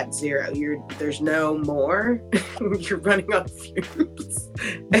 like you're at zero, there's no more. You're running on fumes.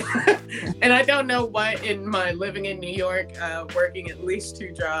 And I don't know what, in my living in New York, working at least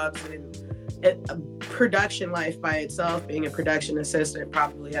 2 jobs and a production life by itself, being a production assistant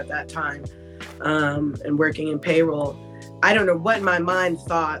probably at that time, and working in payroll, I don't know what my mind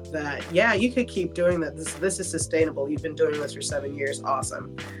thought that, yeah, you could keep doing that. This is sustainable. You've been doing this for 7 years.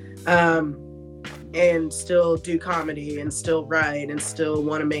 Awesome. And still do comedy and still write and still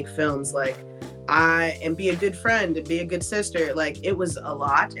want to make films and be a good friend and be a good sister. Like, it was a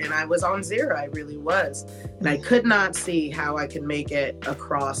lot, and I was on zero. I really was. And I could not see how I could make it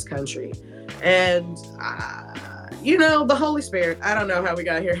across country. And, the Holy Spirit, I don't know how we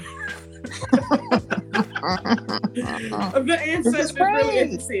got here. The ancestors really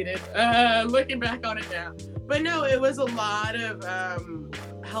interceded, looking back on it now. But no, it was a lot of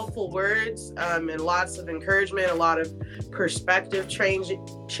helpful words, and lots of encouragement, a lot of perspective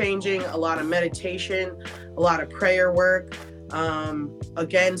changing, a lot of meditation, a lot of prayer work.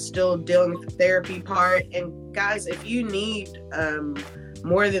 Again, still dealing with the therapy part. And guys, if you need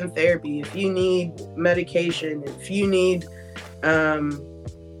more than therapy, if you need medication, if you need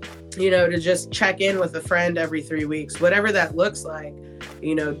to just check in with a friend every 3 weeks, whatever that looks like,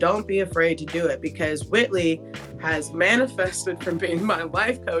 don't be afraid to do it, because Whitley has manifested from being my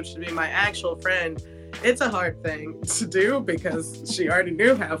life coach to be my actual friend. It's a hard thing to do because she already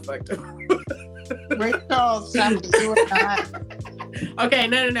knew how fucked up. Rachel, stop doing that. Okay,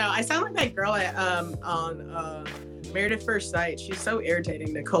 no. I sound like that girl on Married at First Sight. She's so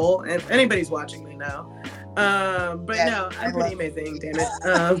irritating, Nicole. And if anybody's watching, they know. But yes, no, I'm pretty amazing, damn it.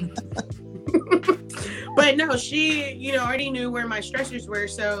 But no, she, already knew where my stressors were.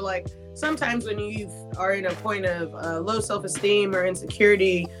 So sometimes when you are in a point of low self-esteem or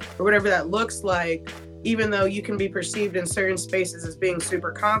insecurity or whatever that looks like, even though you can be perceived in certain spaces as being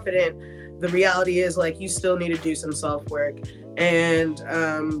super confident, the reality is you still need to do some self-work. And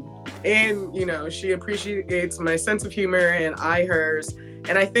she appreciates my sense of humor and I hers.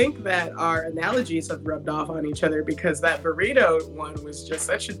 And I think that our analogies have rubbed off on each other, because that burrito one was just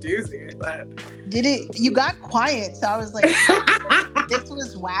such a doozy. I thought. Did it? You got quiet, so I was like, this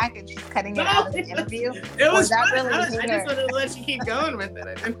was whack, and she's cutting it out of the interview. It was that really I just wanted to let you keep going with it.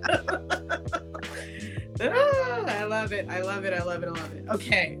 I love it.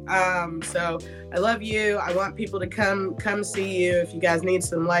 Okay. So I love you. I want people to come see you if you guys need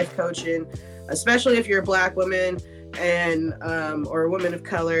some life coaching, especially if you're a Black woman and or a woman of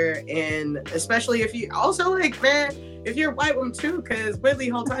color, and especially if you also man, if you're a white woman too, because Whitley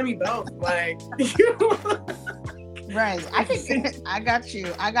whole time you both right. I got you.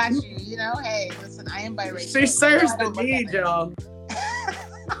 Hey, listen, I am biracial. She serves the need, y'all.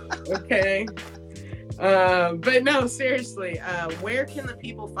 Okay. But no, seriously, where can the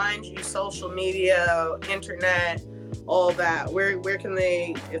people find you? Social media, internet, all that. Where can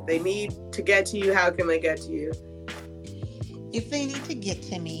they, if they need to get to you, how can they get to you? If they need to get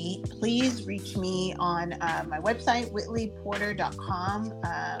to me, please reach me on my website, whitleyporter.com,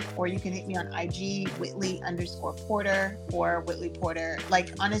 or you can hit me on IG, Whitley_Porter or Whitley Porter.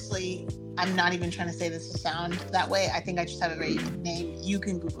 Honestly, I'm not even trying to say this to sound that way. I think I just have a very unique name. You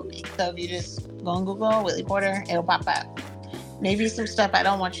can Google me. So if you just go on Google, Whitley Porter, it'll pop up. Maybe some stuff I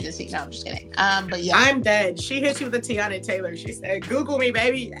don't want you to see. No, I'm just kidding. But yeah. I'm dead. She hit you with a Tiana Taylor. She said, Google me,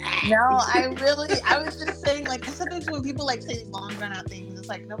 baby. No, I was just saying, sometimes when people say these long drawn out things, it's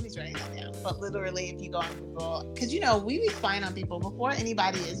nobody's writing that down. But literally, if you go on Google, because we be spying on people before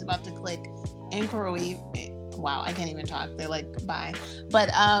anybody is about to click inquiry. Wow, I can't even talk. They're bye. But,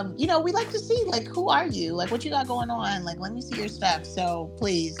 we like to see, who are you? What you got going on? Let me see your stuff. So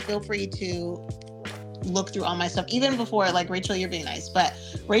please feel free to look through all my stuff, even before Rachel, you're being nice, but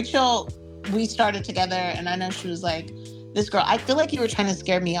Rachel, we started together and I know she was this girl, I feel like you were trying to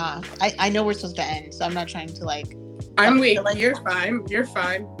scare me off. I know we're supposed to end, so I'm not trying to I'm weak. You're fine.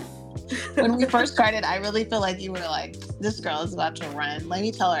 When we first started, I really feel like you were like, this girl is about to run. Let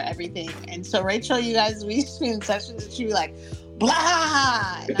me tell her everything. And so, Rachel, you guys, we used to be in sessions and she'd be like,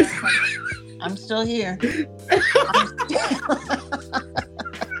 blah. And I was like, I'm still here.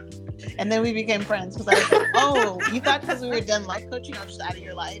 And then we became friends because I was like, oh, you thought because we were done life coaching, I was just out of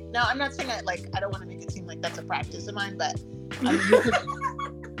your life. No, I'm not saying that, like, I don't want to make it seem like that's a practice of mine, but I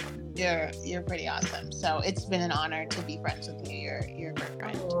mean, you're pretty awesome. So it's been an honor to be friends with you. You're a great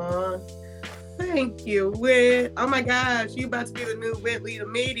friend. Aww. Thank you, Whit. Oh my gosh, you about to be the new Whitley of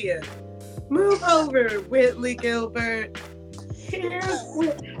media. Move over, Whitley Gilbert.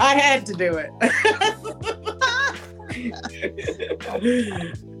 I had to do it.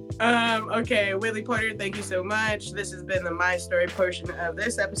 Okay, Whitley Porter, thank you so much. This has been the My Story portion of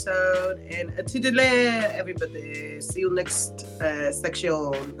this episode. And toodaloo, everybody. See you next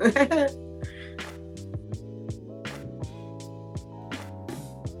section.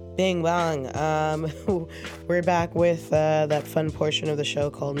 Bing bong. We're back with that fun portion of the show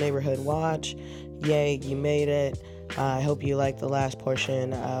called Neighborhood Watch. Yay, you made it. I hope you liked the last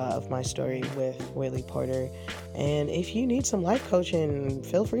portion of my story with Whitley Porter. And if you need some life coaching,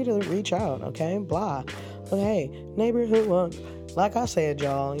 feel free to reach out, okay? Blah. But hey, Neighborhood Watch. Like I said,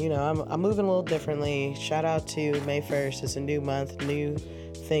 y'all, you know, I'm moving a little differently. Shout out to May 1st. It's a new month, new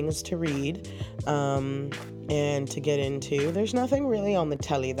things to read. And to get into. There's nothing really on the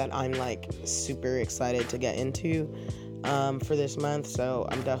telly that I'm like super excited to get into for this month, so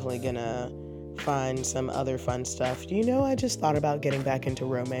I'm definitely gonna find some other fun stuff. You know, I just thought about getting back into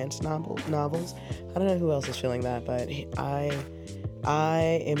romance novels. I don't know who else is feeling that, but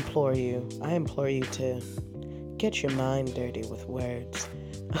I implore you to get your mind dirty with words.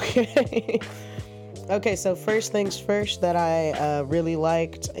 Okay. Okay, so first things first that I really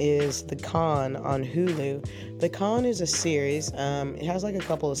liked is The Con on Hulu. The Con is a series. It has like a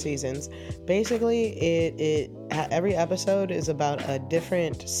couple of seasons. Basically, every episode is about a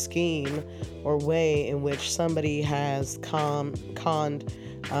different scheme or way in which somebody has conned,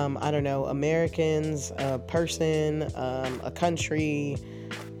 I don't know, Americans, a person, a country,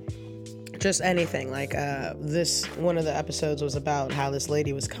 just anything. Like this one of the episodes was about how this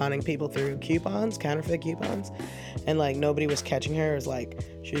lady was conning people through counterfeit coupons, and like nobody was catching her. It was like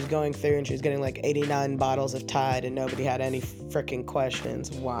she was going through and she was getting like 89 bottles of Tide and nobody had any freaking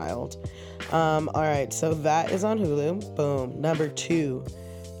questions. Wild. All right, so that is on Hulu. Boom. Number 2,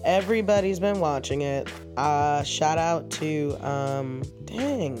 everybody's been watching it. Shout out to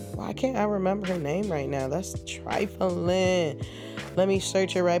dang, why can't I remember her name right now? That's trifling. Let me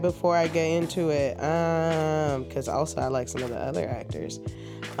search it right before I get into it. Because also I like some of the other actors.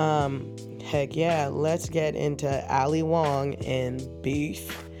 Heck yeah, let's get into Ali Wong in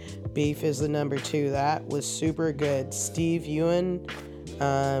Beef. Beef is the number 2. That was super good. Steve Ewan,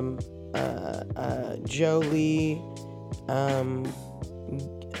 Jolie,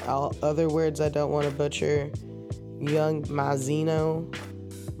 all other words I don't want to butcher. Young Mazzino,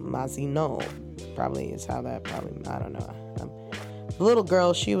 probably is how that I don't know. The little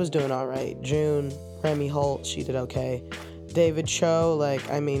girl, she was doing all right. June, Remy Holt, she did okay. David Cho, like,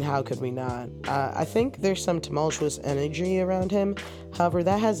 I mean, how could we not? I think there's some tumultuous energy around him. However,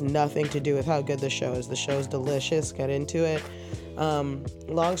 that has nothing to do with how good the show is. The show is delicious. Get into it.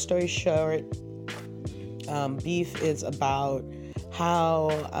 Long story short, Beef is about how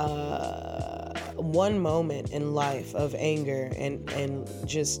one moment in life of anger and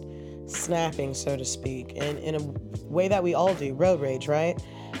just snapping, so to speak, and in a way that we all do, road rage, right,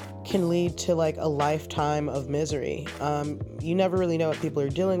 can lead to like a lifetime of misery. You never really know what people are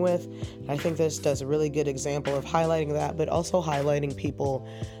dealing with. I think this does a really good example of highlighting that, but also highlighting people,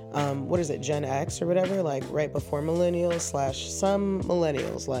 Gen X or whatever, like right before millennials / some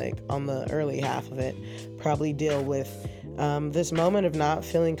millennials, like on the early half of it, probably deal with this moment of not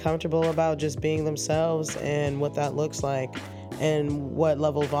feeling comfortable about just being themselves and what that looks like, and what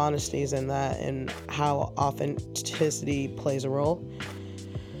level of honesty is in that, and how authenticity plays a role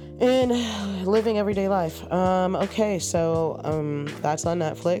in living everyday life. Okay, so that's on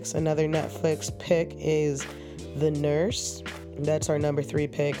Netflix. Another Netflix pick is The Nurse. That's our number 3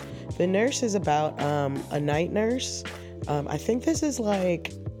 pick. The Nurse is about a night nurse. I think this is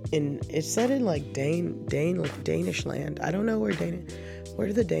like it's set in like Danish land. I don't know where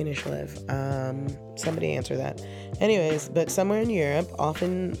do the Danish live? Somebody answer that. Anyways, but somewhere in Europe,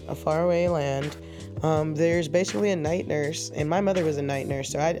 often a faraway land, There's basically a night nurse, and my mother was a night nurse,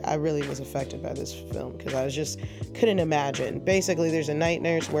 so I really was affected by this film because I was just couldn't imagine. Basically, there's a night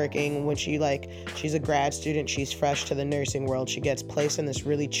nurse working when she's a grad student, she's fresh to the nursing world, she gets placed in this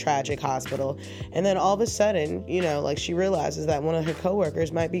really tragic hospital, and then all of a sudden, she realizes that one of her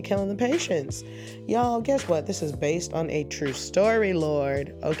coworkers might be killing the patients. Y'all, guess what? This is based on a true story,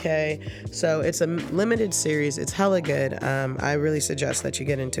 Lord. Okay, so it's a limited series. It's hella good. I really suggest that you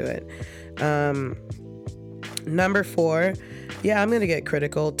get into it. Number 4, I'm gonna get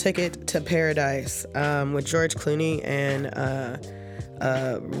critical. Ticket to Paradise, with George Clooney and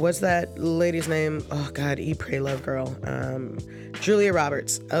what's that lady's name? Oh God, Eat, Pray, Love girl. Julia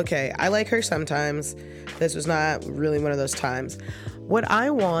Roberts. Okay, I like her sometimes. This was not really one of those times. What I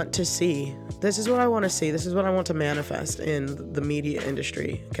want to see, this is what I want to see. This is what I want to manifest in the media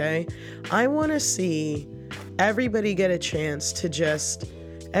industry. Okay, I want to see everybody get a chance to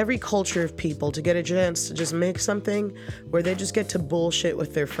every culture of people to get a chance to just make something where they just get to bullshit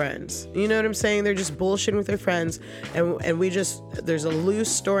with their friends. You know what I'm saying? They're just bullshitting with their friends, and there's a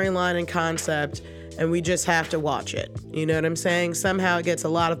loose storyline and concept, and we just have to watch it. You know what I'm saying? Somehow it gets a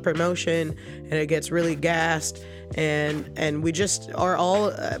lot of promotion, and it gets really gassed, and we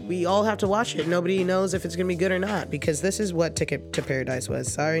all have to watch it. Nobody knows if it's gonna be good or not, because this is what Ticket to Paradise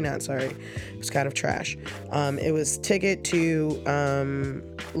was. Sorry, not sorry. It was kind of trash. It was ticket to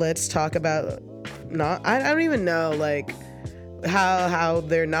let's talk about I don't even know how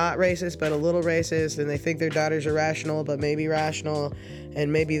they're not racist but a little racist, and they think their daughters are rational but maybe rational,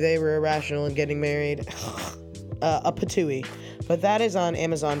 and maybe they were irrational in getting married. A patooey. But that is on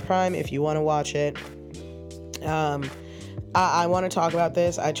Amazon Prime if you want to watch it. I want to talk about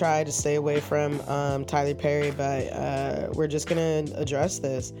this. I try to stay away from Tyler Perry, but we're just gonna address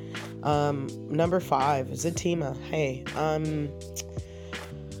this. Number 5, Zatima. Hey,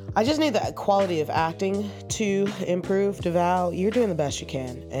 I just need the quality of acting to improve. DeVal, you're doing the best you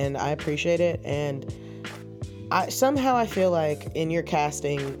can, and I appreciate it. And I feel like in your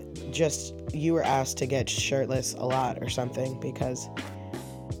casting, just you were asked to get shirtless a lot or something, because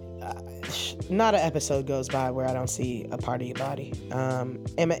not an episode goes by where I don't see a part of your body. Am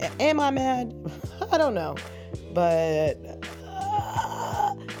I mad? I don't know, but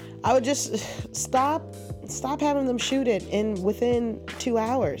I would just stop having them shoot it within 2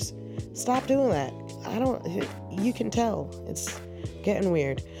 hours. Stop doing that. You can tell it's getting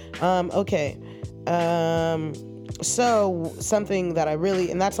weird. Okay. So something that I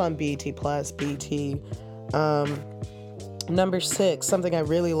really, and that's on BT Plus, BT. Number 6, something I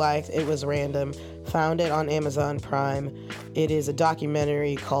really liked. It was random. Found it on Amazon Prime. It is a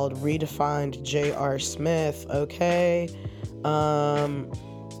documentary called Redefined J.R. Smith. Okay.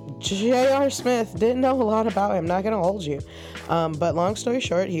 J.R. Smith, didn't know a lot about him, not gonna hold you. But long story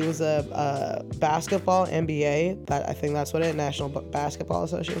short, he was a basketball NBA, I think that's what National Basketball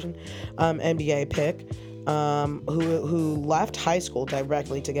Association, NBA pick. Who left high school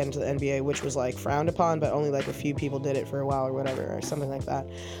directly to get into the NBA, which was frowned upon, but only a few people did it for a while or whatever, or something like that.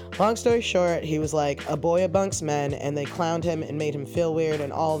 Long story short, he was a boy amongst men, and they clowned him and made him feel weird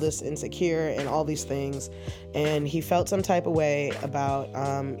and all this insecure and all these things, and he felt some type of way about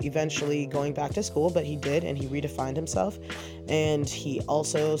eventually going back to school, but he did, and he redefined himself, and he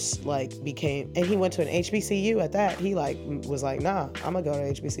also became, and he went to an HBCU at that. He was nah, I'm gonna go to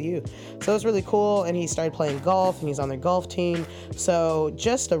HBCU. So it was really cool, and he started playing golf, and he's on their golf team. So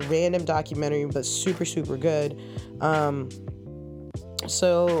just a random documentary, but super, super good. Wow,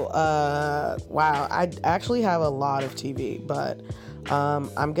 I actually have a lot of TV, but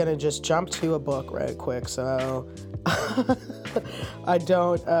I'm gonna just jump to a book right quick, so I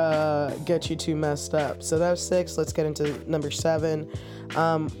don't get you too messed up. So that was 6. Let's get into number 7.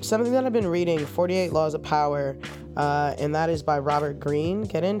 Something that I've been reading, 48 Laws of Power, and that is by Robert Greene.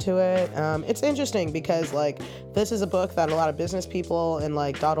 Get into it. It's interesting because this is a book that a lot of business people and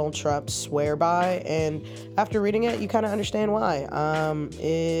Donald Trump swear by, and after reading it, you kind of understand why.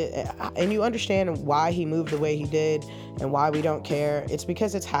 And you understand why he moved the way he did and why we don't care. It's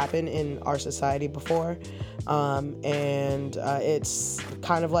because it's happened in our society before. And it's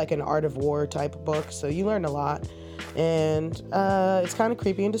kind of like an art of war type of book, so you learn a lot, and it's kind of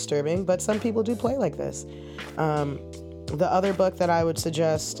creepy and disturbing, but some people do play like this. The other book that I would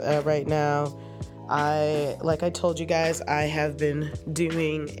suggest right now, like I told you guys, I have been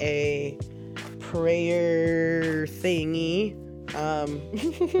doing a prayer thingy.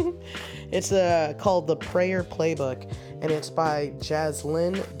 It's called The Prayer Playbook, and it's by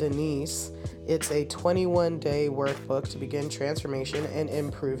Jaslyn Denise. It's a 21-day workbook to begin transformation and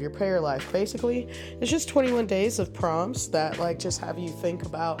improve your prayer life. Basically, it's just 21 days of prompts that just have you think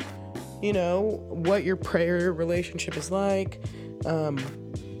about what your prayer relationship is like, what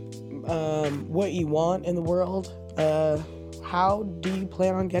you want in the world. How do you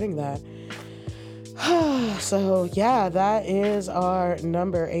plan on getting that? So yeah, that is our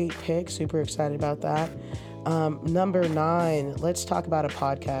number 8 pick. Super excited about that. Number 9, let's talk about a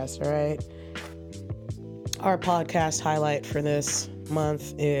podcast. All right. Our podcast highlight for this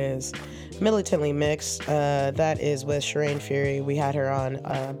month is Militantly Mixed. That is with Shireen Fury. We had her on,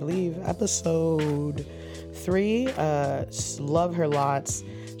 I believe, episode 3. Love her lots.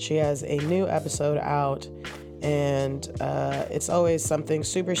 She has a new episode out, and it's always something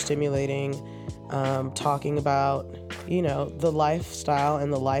super stimulating, talking about, the lifestyle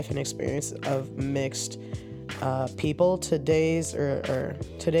and the life and experience of mixed people. Today's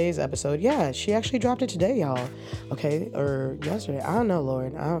episode, yeah, she actually dropped it today, y'all. Okay, or yesterday. I don't know,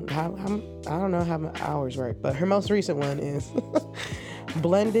 Lord. I don't know how my hours work, but her most recent one is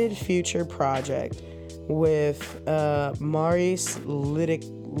Blended Future Project with Maurice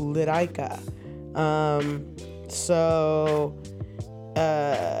Lidika.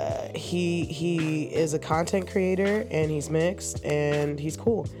 He is a content creator, and he's mixed, and he's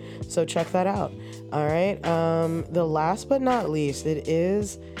cool. So check that out. All right. The last but not least, it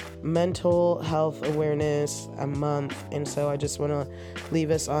is Mental Health Awareness Month, and so I just want to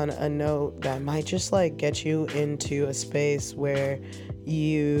leave us on a note that might just get you into a space where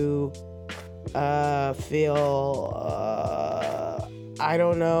you feel I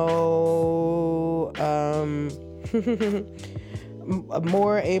don't know,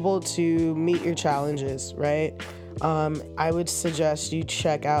 more able to meet your challenges, right? I would suggest you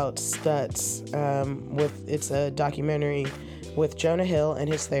check out Stutz. It's a documentary with Jonah Hill and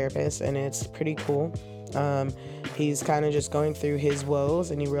his therapist, and it's pretty cool. He's kind of just going through his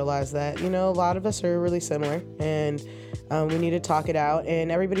woes, and you realize that, a lot of us are really similar, and we need to talk it out,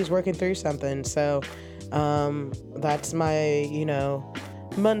 and everybody's working through something. So that's my,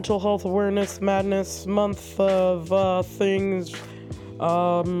 mental health awareness madness month of things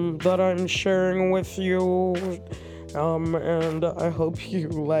that I'm sharing with you. And I hope you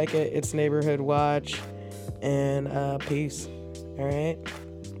like it. It's Neighborhood Watch, and peace. All right.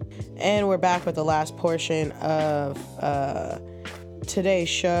 And we're back with the last portion of today's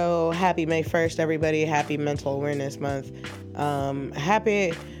show. Happy May 1st, everybody. Happy Mental Awareness Month.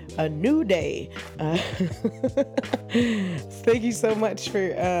 Happy a new day. Thank you so much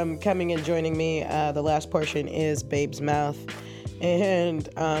for coming and joining me. The last portion is Babe's Mouth. And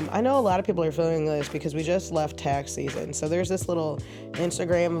I know a lot of people are feeling this because we just left tax season. So there's this little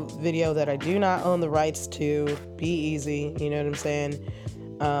Instagram video that I do not own the rights to. Be easy, you know what I'm saying?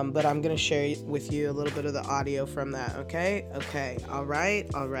 But I'm going to share with you a little bit of the audio from that, okay? Okay, all right,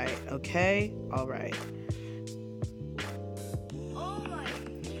 okay, all right. Oh my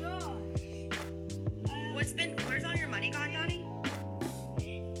gosh. Where's all your money gone, Donnie?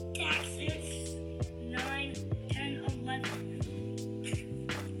 Taxes, 9, 10, 11.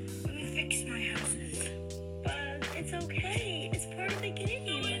 Let me fix my houses. But it's okay. It's part of the game.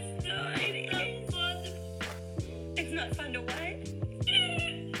 No, it's not. It's not fun. It's not fun to what?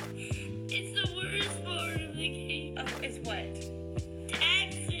 It's the worst part of the game. Oh, it's what?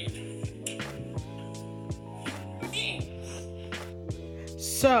 Taxes.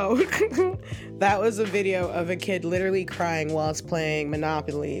 So, that was a video of a kid literally crying whilst playing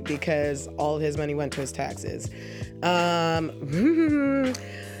Monopoly because all of his money went to his taxes.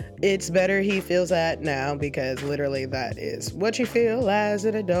 It's better he feels that now, because literally that is what you feel as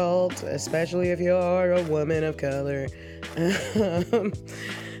an adult, especially if you're a woman of color.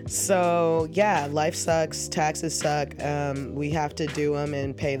 So yeah, life sucks, taxes suck, we have to do them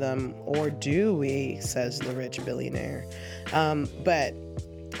and pay them, or do we, says the rich billionaire. But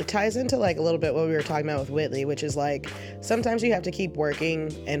it ties into a little bit what we were talking about with Whitley, which is sometimes you have to keep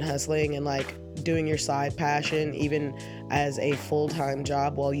working and hustling and doing your side passion even as a full-time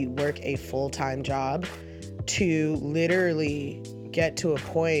job while you work a full-time job, to literally get to a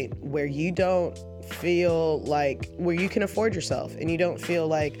point where you don't feel where you can afford yourself, and you don't feel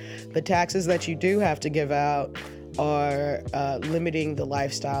like the taxes that you do have to give out are limiting the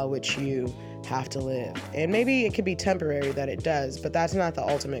lifestyle which you have to live. And maybe it could be temporary that it does, but that's not the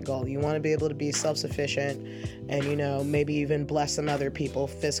ultimate goal. You want to be able to be self-sufficient and, maybe even bless some other people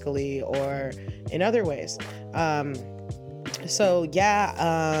fiscally or in other ways. So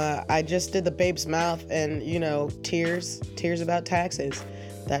yeah, I just did the Babe's Mouth, and tears about taxes.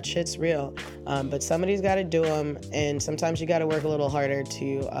 That shit's real. But somebody's got to do them, and sometimes you got to work a little harder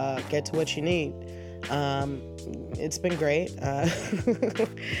to get to what you need. It's been great. I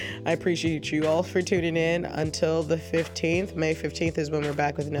appreciate you all for tuning in until the 15th. May 15th is when we're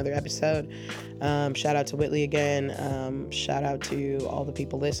back with another episode. Shout out to Whitley again. Shout out to all the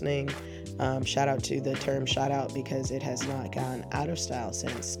people listening. Shout out to the term shout out because it has not gone out of style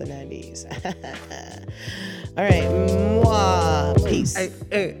since the 90s. All right. Mwah. Peace.